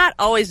 it's not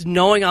always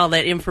knowing all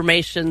that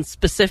information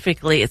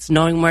specifically. It's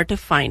knowing where to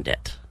find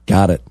it.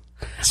 Got it.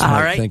 Smart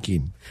all right.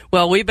 thinking.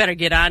 Well, we better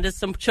get on to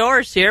some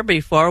chores here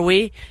before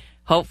we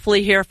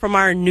hopefully hear from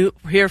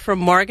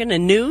Morgan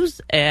and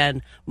news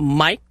and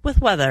Mike with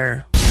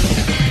weather.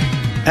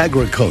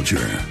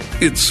 Agriculture.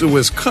 It's a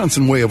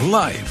Wisconsin way of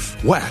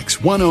life. Wax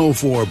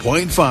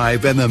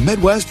 104.5 and the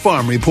Midwest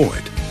Farm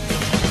Report.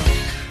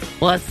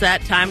 Well, it's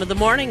that time of the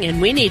morning,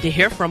 and we need to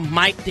hear from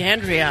Mike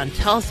Dandria and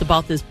tell us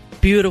about this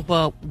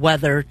beautiful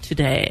weather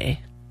today.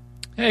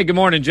 Hey, good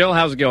morning, Jill.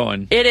 How's it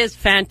going? It is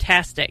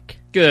fantastic.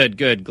 Good.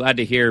 Glad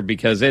to hear,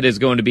 because it is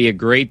going to be a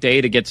great day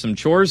to get some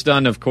chores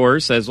done, of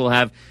course, as we'll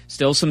have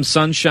still some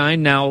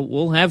sunshine. Now,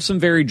 we'll have some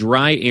very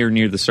dry air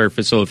near the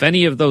surface, so if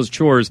any of those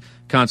chores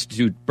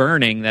constitute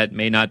burning, that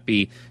may not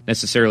be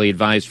necessarily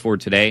advised for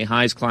today.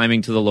 Highs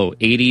climbing to the low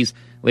 80s.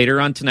 Later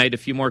on tonight, a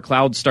few more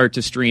clouds start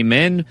to stream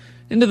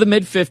into the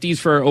mid-50s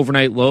for our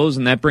overnight lows,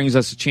 and that brings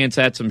us a chance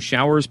at some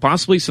showers,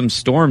 possibly some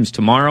storms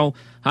tomorrow.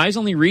 Highs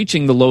only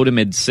reaching the low to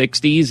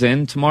mid-60s,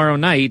 and tomorrow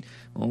night,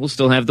 we'll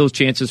still have those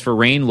chances for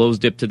rain. Lows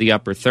dip to the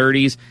upper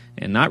 30s,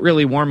 and not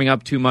really warming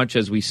up too much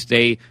as we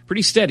stay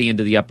pretty steady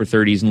into the upper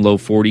 30s and low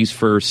 40s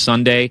for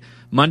Sunday.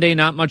 Monday,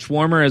 not much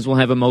warmer as we'll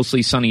have a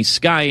mostly sunny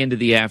sky into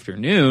the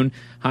afternoon.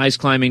 Highs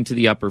climbing to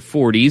the upper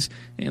 40s.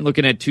 And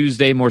looking at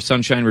Tuesday, more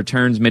sunshine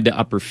returns, mid to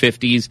upper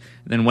 50s.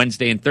 And then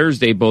Wednesday and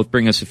Thursday both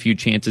bring us a few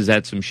chances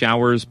at some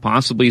showers,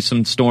 possibly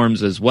some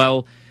storms as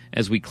well,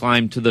 as we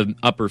climb to the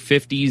upper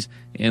 50s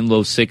and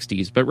low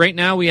 60s. But right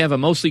now we have a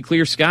mostly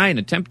clear sky and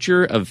a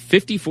temperature of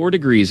 54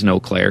 degrees in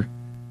Eau Claire.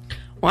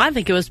 Well, I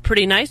think it was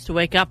pretty nice to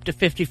wake up to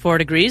 54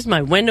 degrees.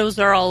 My windows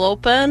are all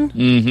open.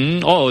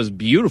 Mm-hmm. Oh, it was a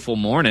beautiful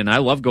morning. I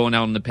love going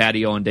out on the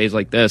patio on days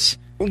like this.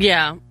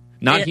 Yeah.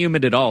 Not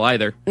humid at all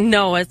either.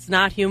 No, it's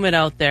not humid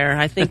out there.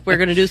 I think we're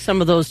going to do some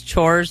of those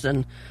chores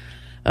and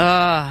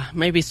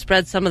maybe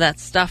spread some of that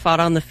stuff out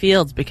on the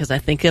fields because I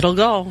think it'll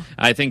go.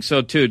 I think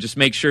so, too. Just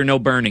make sure no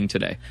burning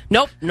today.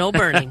 Nope, no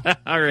burning.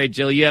 All right,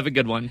 Jill, you have a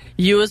good one.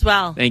 You as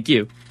well. Thank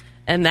you.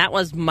 And that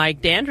was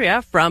Mike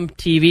Dandria from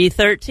TV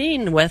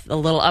 13 with a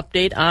little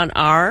update on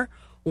our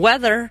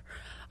weather.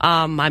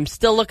 I'm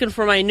still looking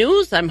for my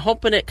news. I'm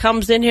hoping it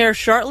comes in here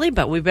shortly,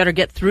 but we better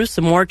get through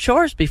some more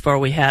chores before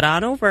we head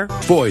on over.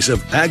 Voice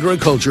of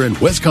agriculture in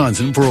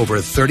Wisconsin for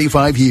over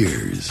 35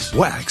 years.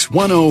 Wax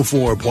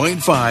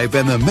 104.5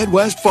 and the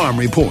Midwest Farm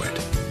Report.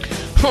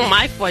 Oh,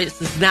 my voice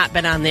has not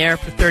been on the air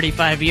for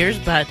 35 years,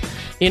 but,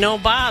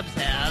 Bob's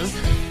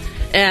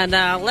has. And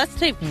let's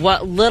take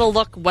little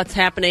look what's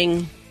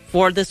happening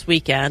for this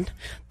weekend.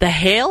 The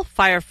Hale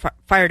Fire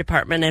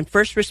Department and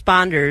first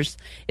responders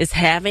is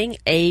having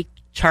a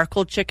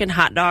charcoal chicken,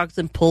 hot dogs,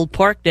 and pulled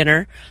pork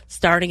dinner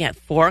starting at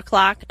 4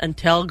 o'clock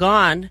until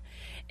gone.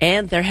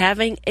 And they're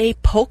having a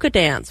polka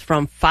dance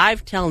from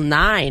 5 till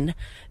 9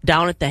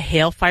 down at the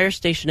Hale Fire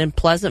Station in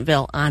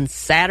Pleasantville on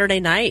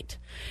Saturday night.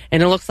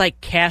 And it looks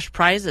like cash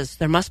prizes.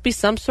 There must be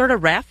some sort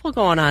of raffle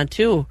going on,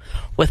 too,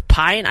 with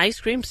pie and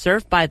ice cream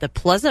served by the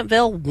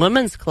Pleasantville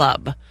Women's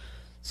Club.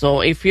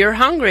 So if you're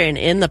hungry and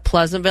in the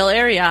Pleasantville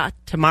area,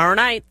 tomorrow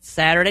night,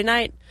 Saturday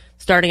night,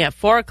 starting at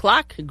 4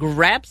 o'clock,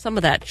 grab some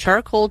of that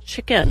charcoal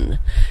chicken.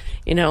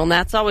 And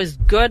that's always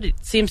good.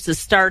 It seems to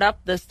start up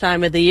this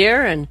time of the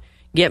year and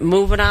get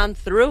moving on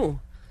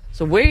through.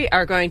 So we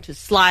are going to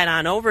slide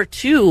on over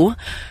to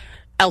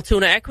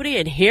Altoona Equity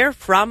and hear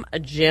from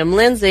Jim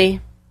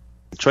Lindsay.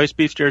 Choice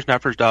beef steers and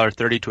heifers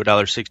 $1.30 to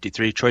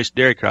 $1.63. Choice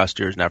dairy cross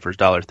steers and heifers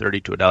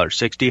 $1.30 to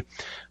 $1.60.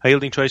 High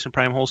yielding choice and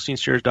prime Holstein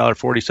steers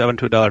 $1.47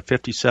 to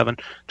 $1.57.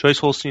 Choice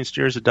Holstein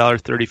steers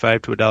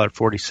 $1.35 to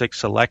 $1.46.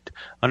 Select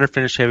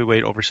underfinished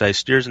heavyweight oversized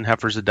steers and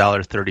heifers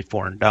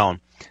 $1.34 and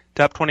down.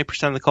 Top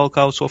 20% of the cull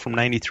cows sold from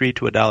 $93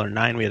 to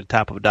 $1.09. We had a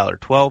top of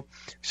 $1.12.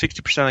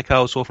 60% of the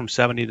cows sold from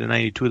 $70 to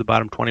 $92. The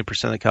bottom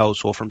 20% of the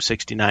cows sold from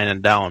 $69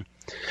 and down.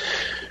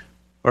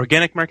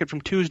 Organic market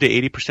from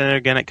Tuesday, 80% of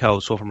organic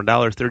cows sold from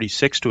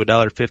 $1.36 to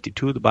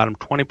 $1.52. The bottom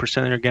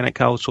 20% of organic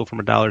cows sold from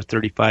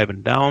 $1.35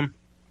 and down.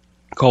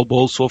 Cull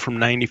bulls sold from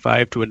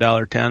 $95 to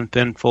 $1.10.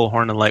 Thin, full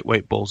horn, and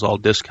lightweight bulls all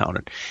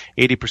discounted.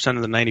 80%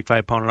 of the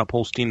 95-pound and up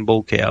Holstein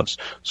bull calves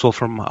sold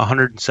from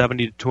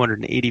 $170 to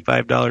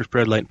 $285 per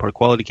head. Light and poor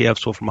quality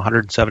calves sold from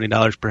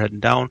 $170 per head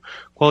and down.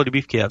 Quality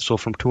beef calves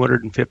sold from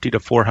 $250 to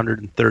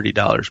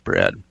 $430 per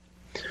head.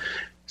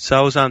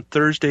 Sows on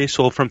Thursday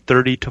sold from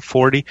 $30 to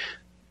 $40.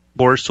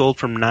 Boars sold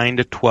from 9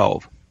 to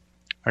 12.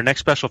 Our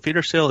next special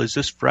feeder sale is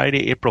this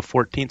Friday, April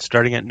 14th,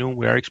 starting at noon.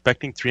 We are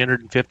expecting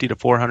 350 to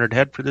 400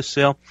 head for this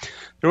sale.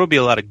 There will be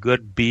a lot of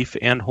good beef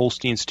and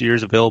Holstein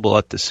steers available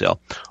at this sale.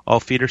 All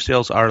feeder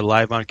sales are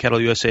live on Cattle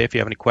USA. If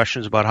you have any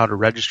questions about how to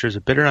register as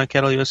a bidder on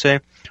Cattle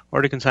USA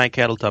or to consign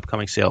cattle to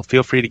upcoming sale,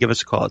 feel free to give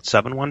us a call at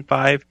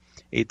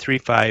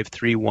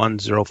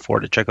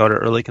 715-835-3104. To check out our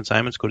early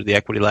consignments, go to the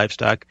Equity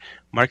Livestock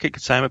Market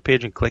Consignment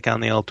page and click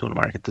on the Altoona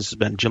Market. This has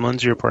been Jim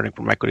Lindsay reporting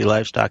from Equity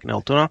Livestock in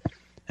Altoona.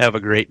 Have a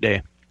great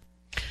day.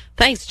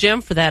 Thanks,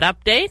 Jim, for that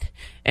update.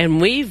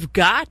 And we've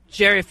got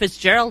Jerry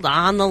Fitzgerald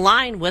on the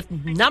line with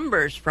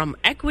numbers from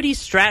Equity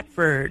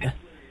Stratford.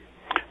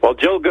 Well,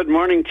 Jill, good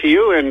morning to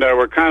you, and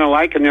we're kind of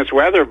liking this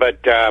weather, but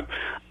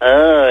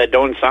it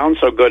don't sound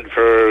so good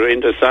for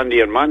into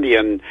Sunday and Monday,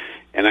 and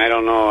I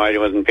don't know, I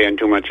wasn't paying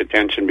too much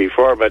attention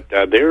before, but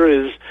there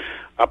is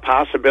a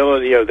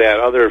possibility of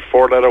that other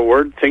four-letter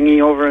word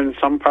thingy over in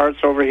some parts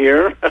over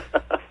here.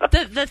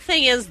 The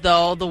thing is,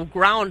 though, the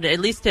ground, at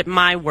least at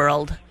my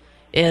world,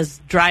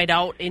 is dried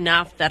out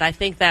enough that I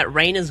think that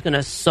rain is going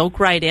to soak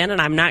right in,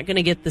 and I'm not going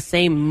to get the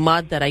same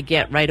mud that I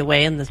get right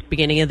away in the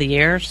beginning of the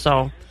year,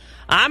 so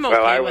I'm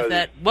okay with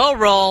it. We'll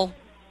roll.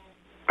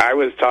 I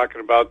was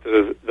talking about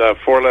the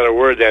four-letter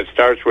word that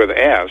starts with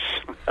S.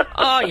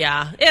 Oh,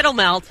 yeah. It'll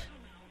melt.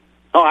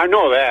 Oh, I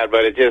know that,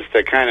 but it just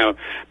kind of,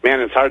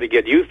 man, it's hard to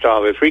get used to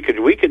all this. We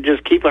could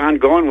just keep on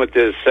going with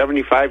this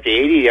 75 to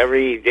 80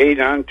 every day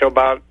down until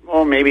about,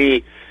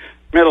 maybe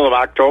middle of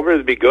October.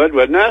 It'd be good,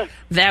 wouldn't it?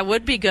 That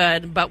would be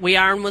good, but we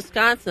are in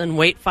Wisconsin.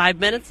 Wait 5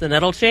 minutes and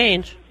it'll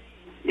change.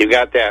 You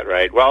got that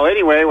right. Well,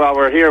 anyway, while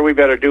we're here, we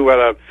better do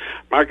a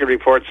market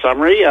report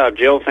summary.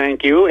 Jill,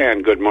 thank you,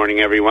 and good morning,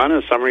 everyone.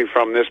 A summary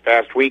from this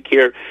past week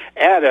here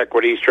at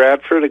Equity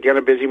Stratford. Again,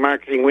 a busy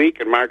marketing week,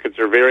 and markets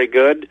are very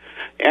good.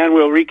 And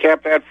we'll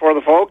recap that for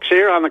the folks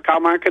here on the cow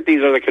market.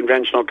 These are the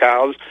conventional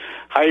cows.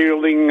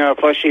 High-yielding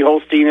fleshy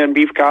Holstein and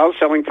beef cows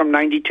selling from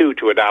 $92 to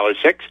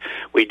 $1.06.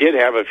 We did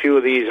have a few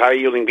of these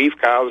high-yielding beef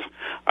cows,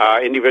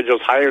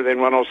 individuals higher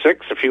than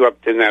 106, a few up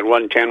in that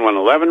 110,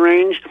 111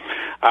 range.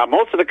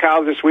 Most of the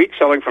cows this week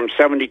selling from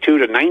 72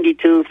 to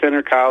 92,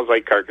 thinner cows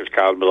like carcass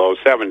cows below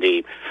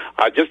 70.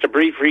 Just a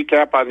brief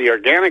recap on the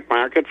organic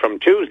market from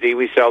Tuesday.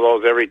 We sell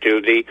those every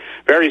Tuesday.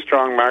 Very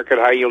strong market,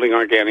 high-yielding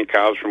organic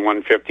cows from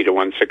 150 to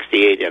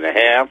 168 and a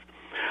half.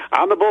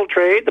 On the bull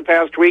trade, the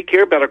past week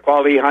here, better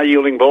quality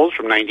high-yielding bulls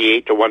from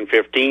 98 to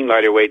 115,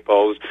 lighter weight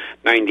bulls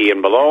 90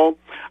 and below.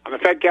 On the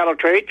fed cattle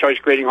trade, choice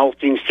grading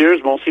Holstein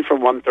steers mostly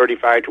from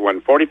 135 to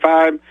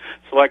 145,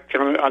 select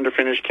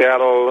underfinished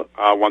cattle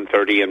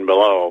 130 and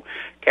below.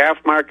 Calf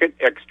market,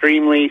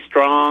 extremely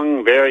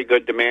strong, very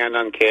good demand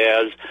on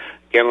calves.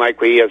 Again, like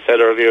we said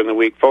earlier in the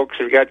week, folks,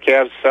 if you've got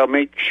calves,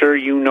 make sure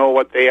you know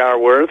what they are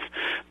worth.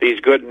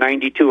 These good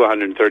 90 to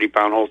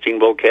 130-pound Holstein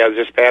bull calves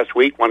this past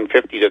week,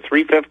 150 to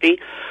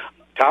 350,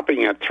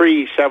 topping at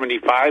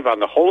 375 on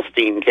the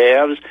Holstein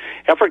calves.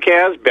 Heifer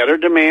calves, better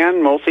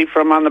demand, mostly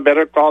from on the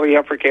better quality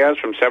heifer calves,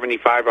 from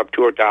 75 up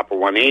to a top of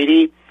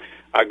 180.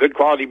 Good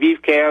quality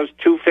beef calves,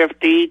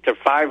 250 to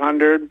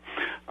 500.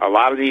 A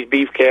lot of these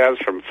beef calves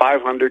from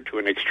 500 to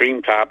an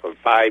extreme top of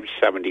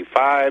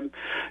 575.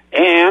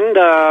 And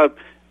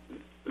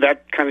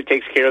that kind of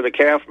takes care of the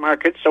calf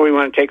market. So we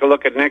want to take a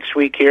look at next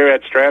week here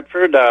at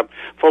Stratford.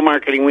 Full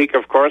marketing week,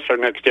 of course. Our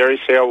next dairy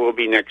sale will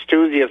be next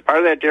Tuesday. As part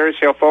of that dairy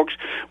sale, folks,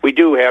 we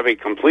do have a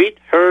complete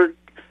herd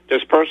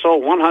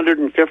dispersal,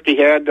 150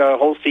 head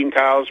Holstein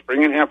cows,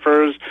 spring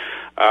heifers.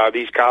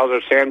 These cows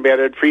are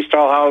sand-bedded,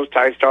 freestall housed,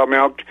 tie-stall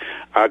milked,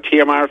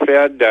 TMR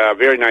fed,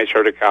 very nice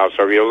herd of cows.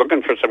 So if you're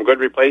looking for some good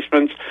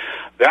replacements,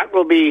 that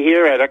will be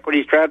here at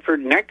Equity Stratford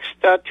next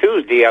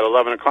Tuesday at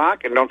 11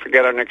 o'clock. And don't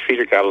forget our next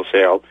feeder cattle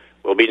sale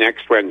will be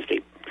next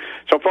Wednesday.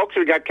 So, folks,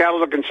 we've got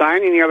cattle to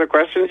consign. Any other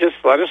questions, just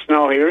let us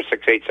know here.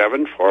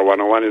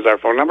 687-4101 is our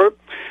phone number.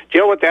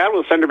 Jill, with that,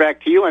 we'll send her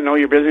back to you. I know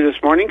you're busy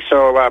this morning,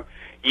 so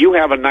you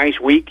have a nice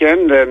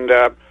weekend, and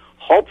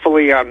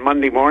hopefully on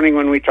Monday morning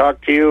when we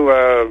talk to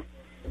you,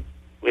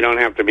 we don't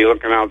have to be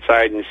looking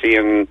outside and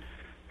seeing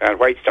that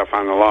white stuff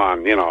on the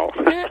lawn, you know.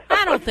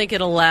 I don't think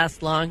it'll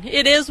last long.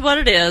 It is what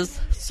it is.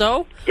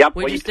 So yep,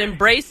 we just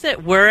embrace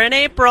it. We're in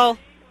April.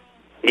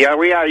 Yeah,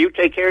 we are. You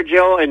take care,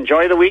 Jill.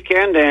 Enjoy the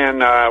weekend,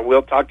 and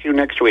we'll talk to you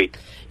next week.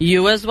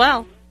 You as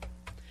well.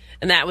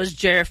 And that was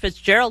Jerry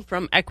Fitzgerald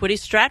from Equity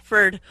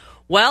Stratford.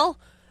 Well,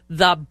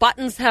 the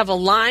buttons have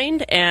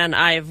aligned, and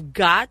I've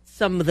got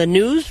some of the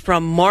news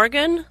from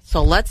Morgan.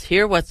 So let's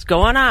hear what's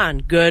going on.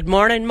 Good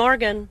morning,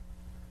 Morgan.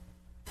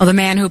 Well, the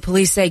man who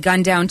police say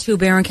gunned down 2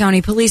 Barron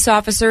County police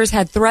officers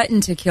had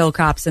threatened to kill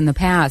cops in the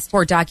past.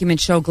 Court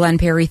documents show Glenn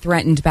Perry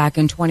threatened back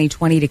in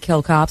 2020 to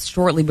kill cops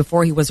shortly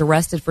before he was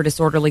arrested for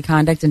disorderly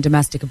conduct and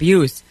domestic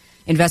abuse.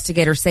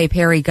 Investigators say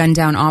Perry gunned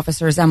down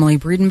officers Emily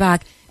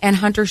Breedenbach and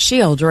Hunter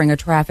Shield during a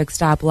traffic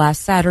stop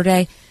last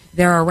Saturday.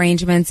 There are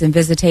arrangements and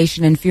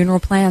visitation and funeral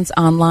plans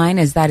online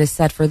as that is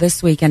set for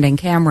this weekend in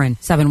Cameron.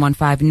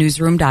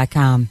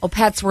 715newsroom.com. Well,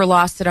 pets were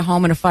lost at a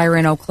home in a fire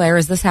in Eau Claire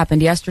as this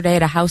happened yesterday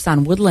at a house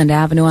on Woodland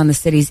Avenue on the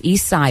city's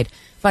east side.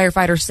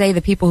 Firefighters say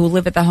the people who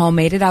live at the home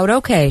made it out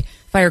okay.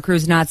 Fire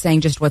crews not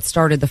saying just what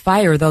started the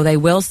fire, though they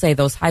will say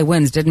those high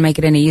winds didn't make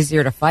it any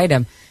easier to fight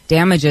them.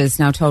 Damages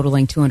now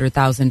totaling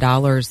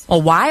 $200,000.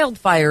 Well,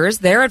 wildfires,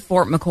 they're at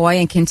Fort McCoy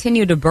and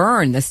continue to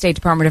burn. The State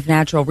Department of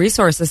Natural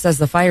Resources says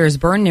the fires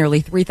burned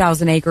nearly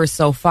 3,000 acres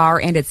so far,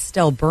 and it's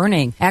still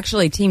burning.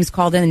 Actually, teams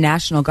called in the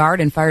National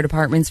Guard and fire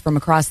departments from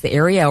across the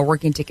area are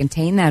working to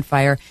contain that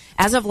fire.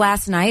 As of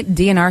last night,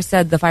 DNR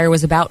said the fire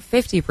was about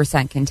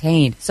 50%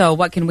 contained. So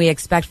what can we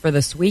expect for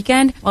this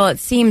weekend? Well, it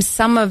seems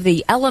some of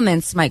the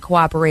elements might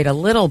cooperate a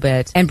little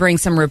bit and bring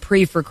some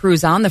reprieve for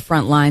crews on the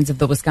front lines of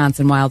the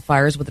Wisconsin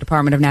wildfires, with the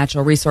Department of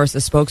Natural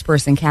Resources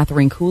spokesperson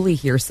Catherine Cooley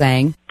here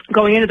saying,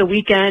 going into the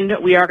weekend,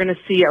 we are going to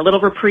see a little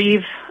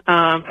reprieve.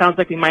 Sounds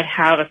like we might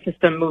have a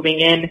system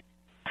moving in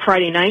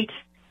Friday night.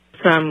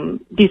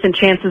 Some decent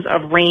chances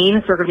of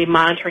rain, so we're going to be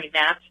monitoring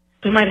that.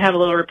 We might have a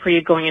little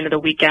reprieve going into the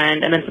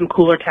weekend, and then some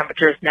cooler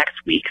temperatures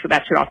next week, so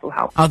that should also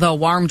help. Although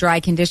warm,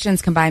 dry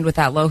conditions combined with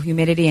that low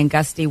humidity and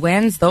gusty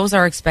winds, those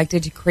are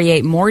expected to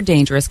create more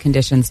dangerous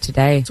conditions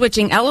today.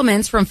 Switching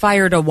elements from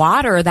fire to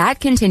water,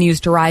 that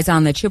continues to rise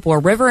on the Chippewa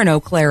River in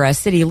Eau Claire.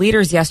 City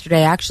leaders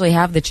yesterday actually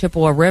have the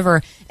Chippewa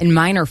River in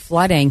minor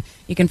flooding.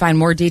 You can find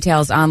more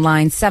details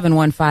online,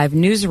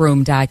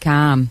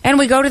 715newsroom.com. And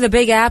we go to the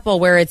Big Apple,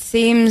 where it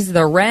seems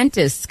the rent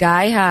is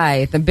sky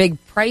high. The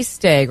big price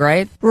tag,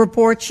 right?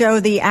 Reports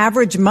show the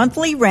average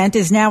monthly rent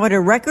is now at a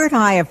record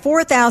high of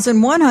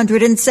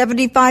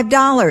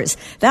 $4,175.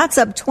 That's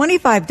up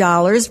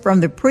 $25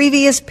 from the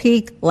previous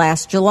peak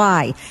last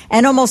July,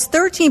 and almost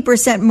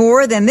 13%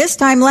 more than this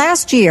time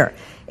last year.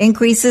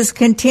 Increases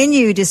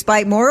continue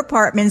despite more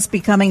apartments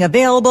becoming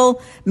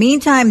available.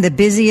 Meantime, the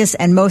busiest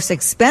and most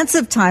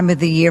expensive time of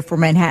the year for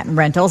Manhattan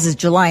rentals is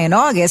July and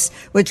August,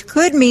 which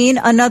could mean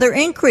another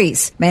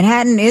increase.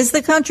 Manhattan is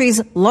the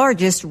country's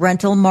largest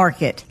rental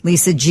market.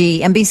 Lisa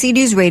G., NBC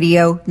News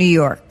Radio, New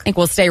York. I think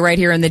we'll stay right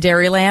here in the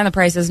Dairyland. The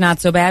price is not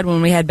so bad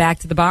when we head back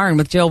to the barn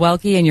with Jill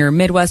Welke and your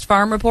Midwest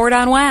Farm Report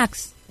on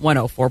Wax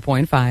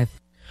 104.5.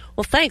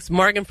 Well, thanks,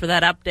 Morgan, for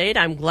that update.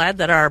 I'm glad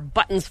that our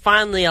buttons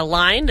finally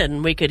aligned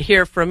and we could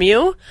hear from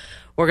you.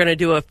 We're going to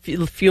do a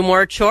few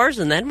more chores,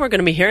 and then we're going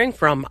to be hearing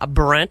from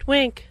Brent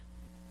Wink.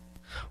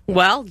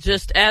 Well,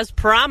 just as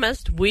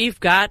promised,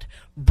 we've got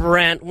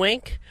Brent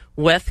Wink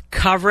with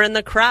Covering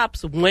the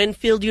Crops,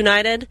 Winfield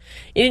United.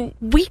 And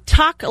we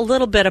talk a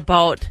little bit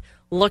about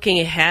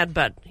looking ahead,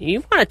 but you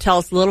want to tell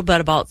us a little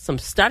bit about some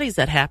studies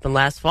that happened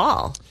last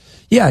fall.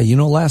 Yeah,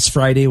 last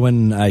Friday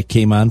when I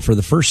came on for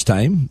the first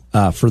time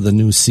for the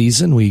new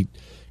season, we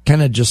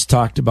kind of just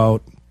talked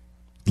about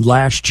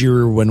last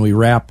year when we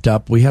wrapped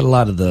up. We had a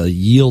lot of the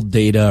yield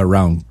data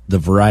around the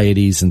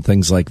varieties and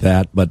things like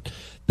that, but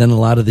then a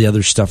lot of the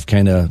other stuff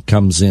kind of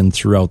comes in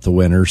throughout the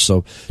winter.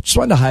 So just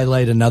wanted to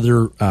highlight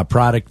another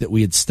product that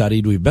we had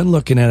studied. We've been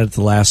looking at it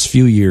the last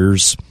few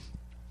years.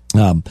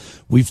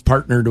 We've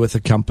partnered with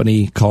a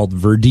company called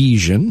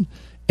Verdesian,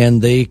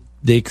 and they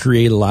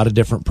create a lot of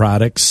different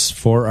products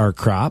for our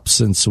crops,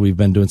 and so we've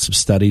been doing some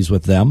studies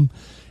with them.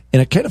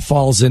 And it kind of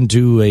falls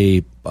into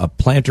a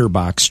planter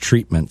box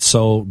treatment.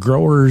 So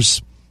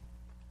growers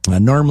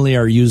normally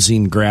are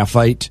using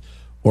graphite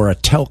or a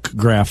talc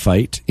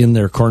graphite in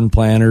their corn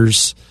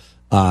planters,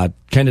 kind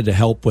of to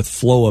help with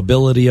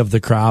flowability of the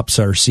crops,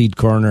 our seed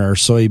corn or our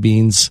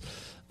soybeans.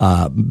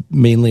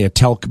 Mainly a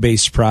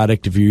talc-based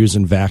product. If you're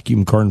using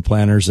vacuum corn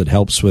planters, it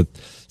helps with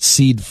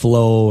seed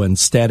flow and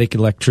static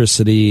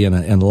electricity and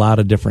a lot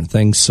of different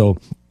things. So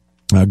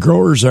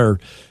growers are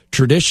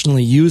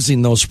traditionally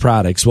using those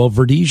products. Well,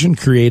 Verdesian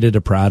created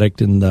a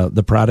product, and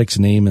the product's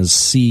name is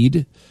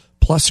Seed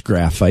Plus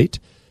Graphite,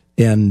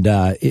 and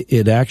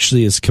it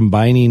actually is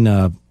combining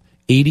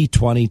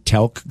 80-20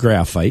 talc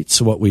graphite,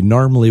 so what we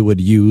normally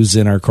would use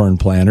in our corn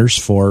planters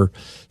for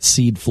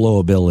seed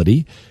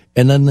flowability.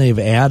 And then they've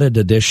added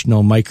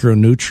additional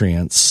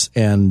micronutrients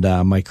and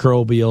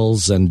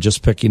microbials and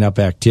just picking up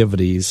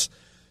activities.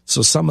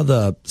 So some of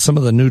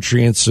the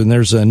nutrients, and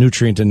there's a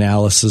nutrient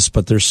analysis,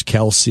 but there's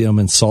calcium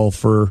and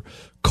sulfur,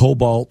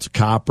 cobalt,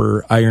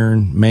 copper,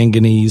 iron,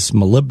 manganese,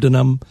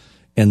 molybdenum,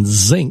 and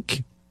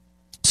zinc.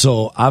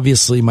 So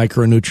obviously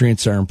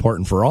micronutrients are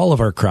important for all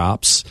of our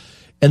crops.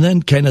 And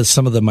then kind of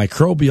some of the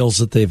microbials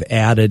that they've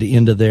added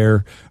into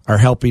there are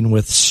helping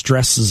with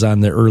stresses on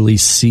the early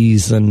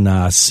season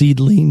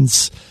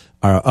seedlings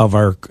of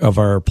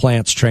our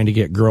plants trying to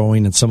get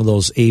growing, and some of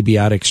those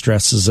abiotic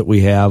stresses that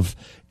we have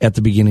at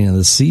the beginning of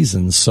the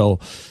season. So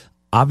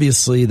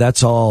obviously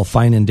that's all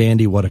fine and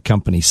dandy what a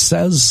company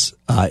says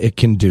it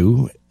can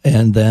do.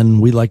 And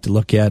then we like to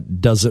look at,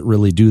 does it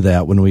really do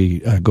that when we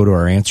go to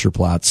our answer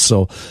plots?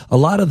 So a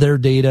lot of their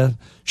data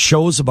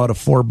shows about a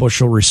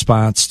 4-bushel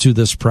response to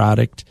this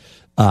product.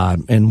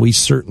 And we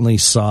certainly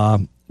saw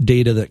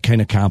data that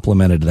kind of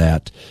complemented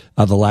that.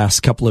 The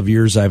last couple of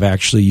years, I've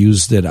actually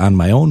used it on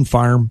my own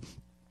farm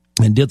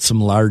and did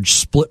some large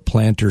split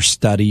planter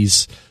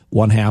studies.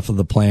 One half of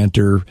the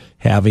planter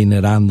having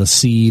it on the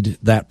seed,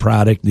 that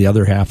product, the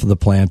other half of the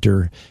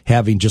planter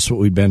having just what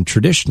we've been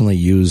traditionally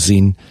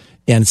using,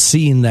 and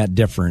seeing that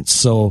difference.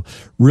 So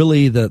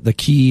really the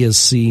key is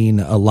seeing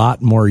a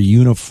lot more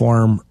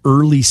uniform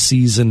early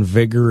season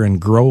vigor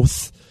and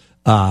growth,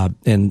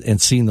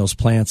 and seeing those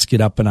plants get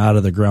up and out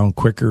of the ground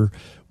quicker.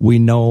 We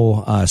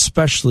know,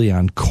 especially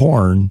on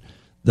corn,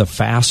 the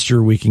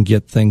faster we can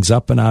get things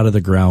up and out of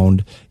the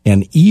ground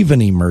and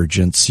even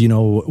emergence.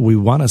 We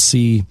want to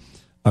see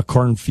a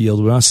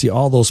cornfield. We want to see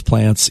all those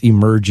plants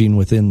emerging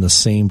within the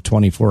same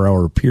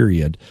 24-hour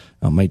period.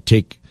 It might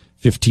take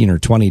 15 or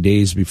 20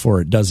 days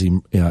before it does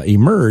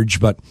emerge,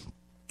 but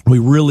we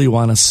really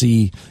want to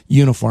see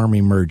uniform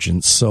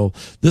emergence. So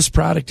this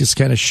product has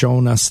kind of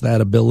shown us that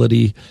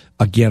ability.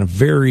 Again, a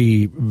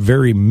very,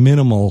 very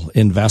minimal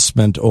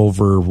investment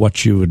over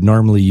what you would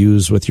normally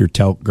use with your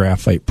talc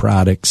graphite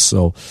products.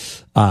 So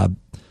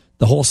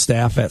the whole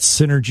staff at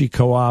Synergy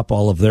Co-op,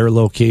 all of their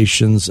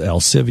locations,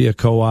 Alcivia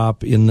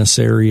Co-op in this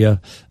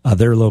area,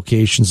 their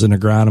locations and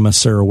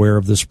agronomists are aware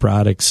of this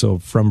product. So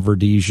from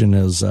Verdesian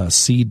is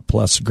Seed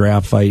Plus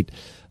Graphite.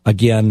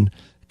 Again,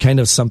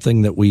 kind of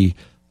something that we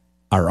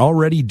are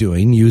already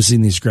doing,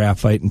 using these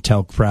graphite and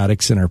talc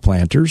products in our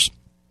planters.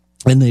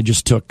 And they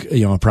just took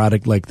a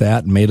product like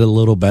that and made it a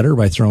little better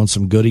by throwing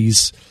some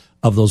goodies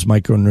of those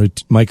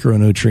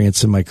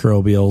micronutrients and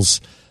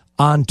microbials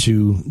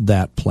onto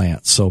that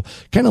plant. So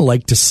kind of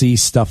like to see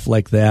stuff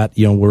like that.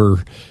 We're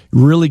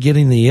really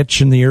getting the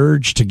itch and the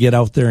urge to get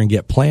out there and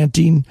get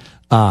planting.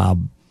 I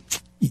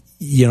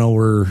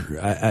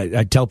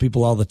tell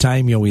people all the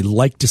time, we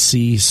like to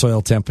see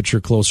soil temperature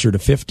closer to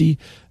 50.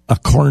 A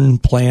corn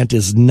plant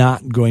is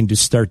not going to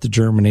start the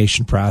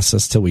germination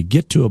process till we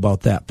get to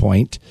about that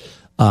point.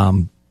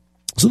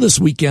 So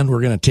this weekend,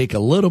 we're going to take a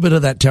little bit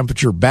of that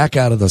temperature back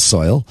out of the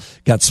soil.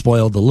 Got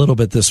spoiled a little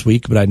bit this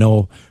week, but I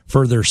know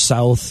further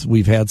south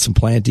we've had some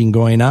planting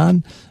going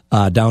on.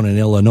 Down in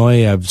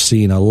Illinois, I've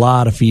seen a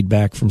lot of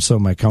feedback from some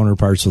of my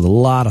counterparts with a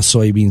lot of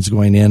soybeans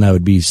going in. I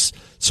would be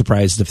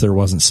surprised if there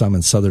wasn't some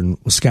in southern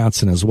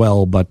Wisconsin as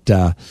well, but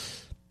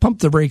pump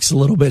the brakes a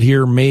little bit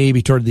here,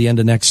 maybe toward the end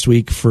of next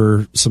week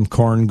for some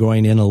corn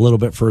going in a little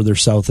bit further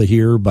south of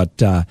here, but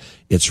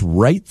it's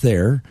right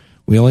there.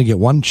 We only get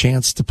one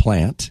chance to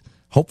plant.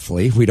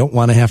 Hopefully, we don't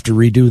want to have to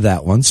redo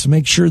that one, so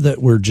make sure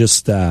that we're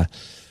just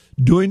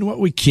doing what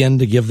we can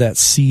to give that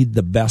seed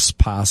the best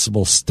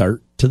possible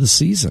start to the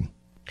season.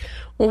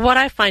 Well, what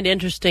I find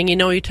interesting,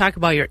 you talk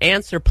about your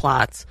answer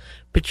plots,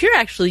 but you're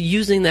actually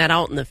using that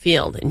out in the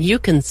field, and you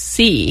can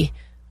see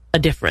a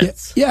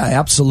difference. Yeah,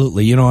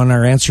 absolutely. On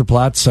our answer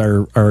plots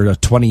are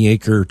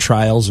 20-acre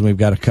trials, and we've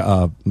got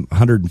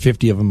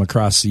 150 of them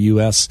across the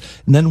U.S.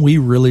 And then we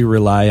really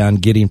rely on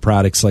getting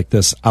products like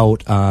this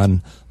out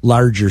on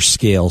larger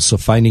scale, so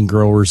finding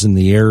growers in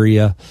the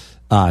area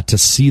to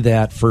see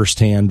that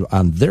firsthand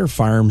on their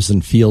farms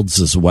and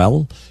fields as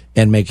well,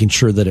 and making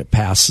sure that it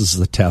passes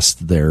the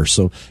test there.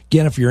 So,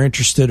 again, if you're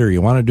interested or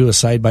you want to do a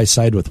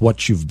side-by-side with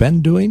what you've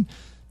been doing,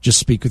 just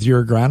speak with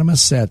your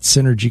agronomist at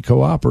Synergy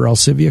Co-op or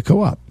Alcivia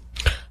Co-op.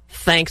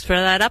 Thanks for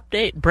that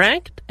update,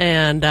 Brent.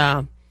 And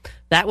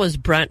that was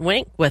Brent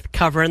Wink with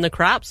Covering the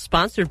Crops,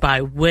 sponsored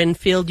by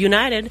Winfield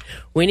United.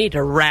 We need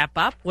to wrap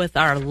up with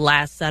our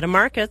last set of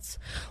markets.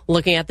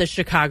 Looking at the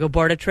Chicago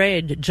Board of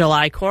Trade,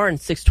 July corn,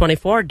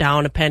 $6.24,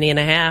 down 1.5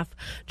 pennies.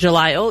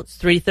 July oats,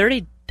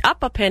 $3.30,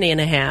 up 1.5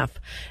 pennies.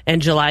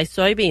 And July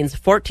soybeans,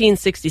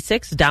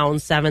 $14.66, down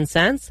 7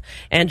 cents.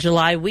 And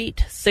July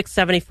wheat,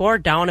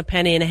 $6.74, down 1.5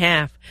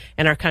 pennies.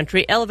 And our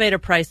country elevator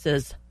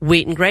prices,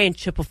 wheat and grain,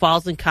 Chippewa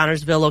Falls and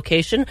Connorsville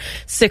location,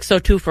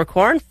 $6.02 for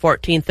corn,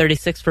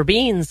 $14.36 for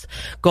beans.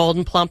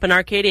 Golden Plump and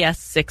Arcadia,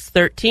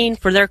 $6.13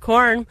 for their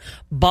corn.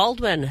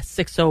 Baldwin,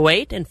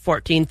 $6.08 and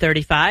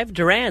 $14.35.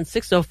 Durand,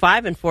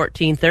 $6.05 and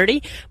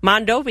 $14.30.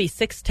 Mondovi,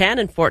 $6.10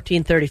 and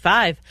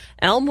 $14.35.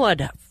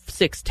 Elmwood,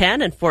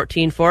 $6.10 and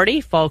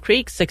 $14.40. Fall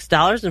Creek,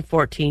 $6 and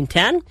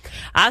 $14.10.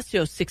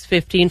 Osseo,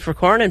 $6.15 for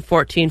corn and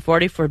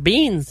 $14.40 for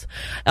beans.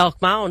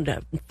 Elk Mound,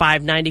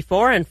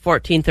 $5.94 and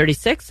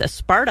 $14.36.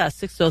 Sparta,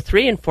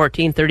 $6.03 and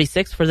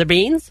 $14.36 for the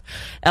beans.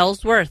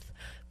 Ellsworth,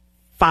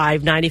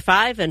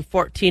 $5.95 and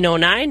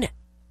 $14.09.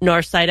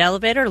 Northside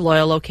Elevator,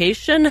 Loyal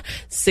location,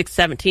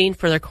 $6.17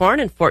 for their corn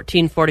and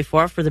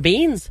 $14.44 for the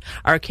beans.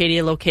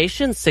 Arcadia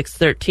location,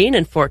 $6.13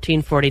 and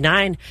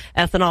 $14.49.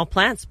 Ethanol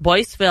plants,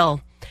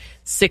 Boyceville,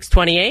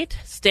 $6.28.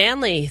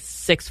 Stanley,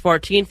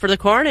 $6.14 for the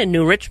corn, and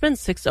New Richmond,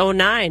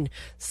 $6.09.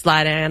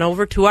 Slide on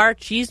over to our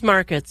cheese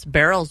markets.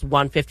 Barrels,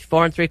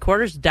 $1.54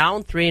 3/4,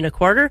 down 3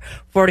 1/4.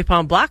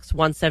 40-pound blocks,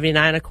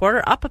 $1.79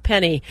 1/4, up 1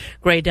 penny.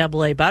 Gray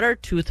AA butter,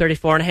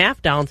 $2.34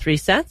 1/2, down 3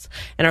 cents.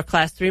 And our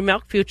Class 3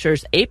 milk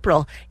futures,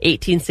 April,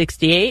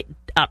 $18.68.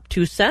 Up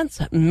 2 cents.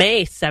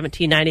 May,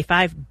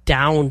 $17.95,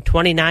 down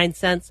 29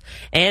 cents.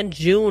 And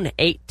June,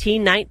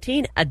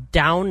 $18.19, a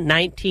down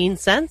 19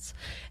 cents.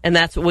 And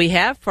that's what we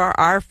have for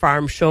our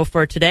farm show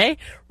for today.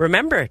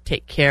 Remember,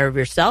 take care of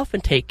yourself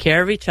and take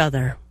care of each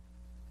other.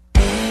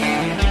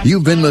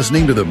 You've been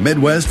listening to the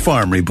Midwest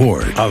Farm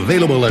Report,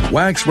 available at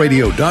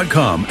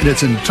waxradio.com in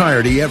its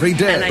entirety every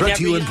day. Brought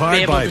to you in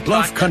part by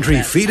Bluff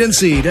Country Feed and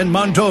Seed in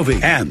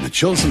Montovy and the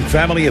Chilson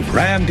family of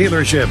Ram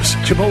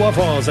dealerships, Chippewa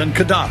Falls and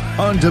Cadott.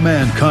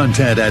 On-demand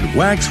content at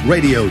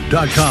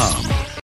waxradio.com.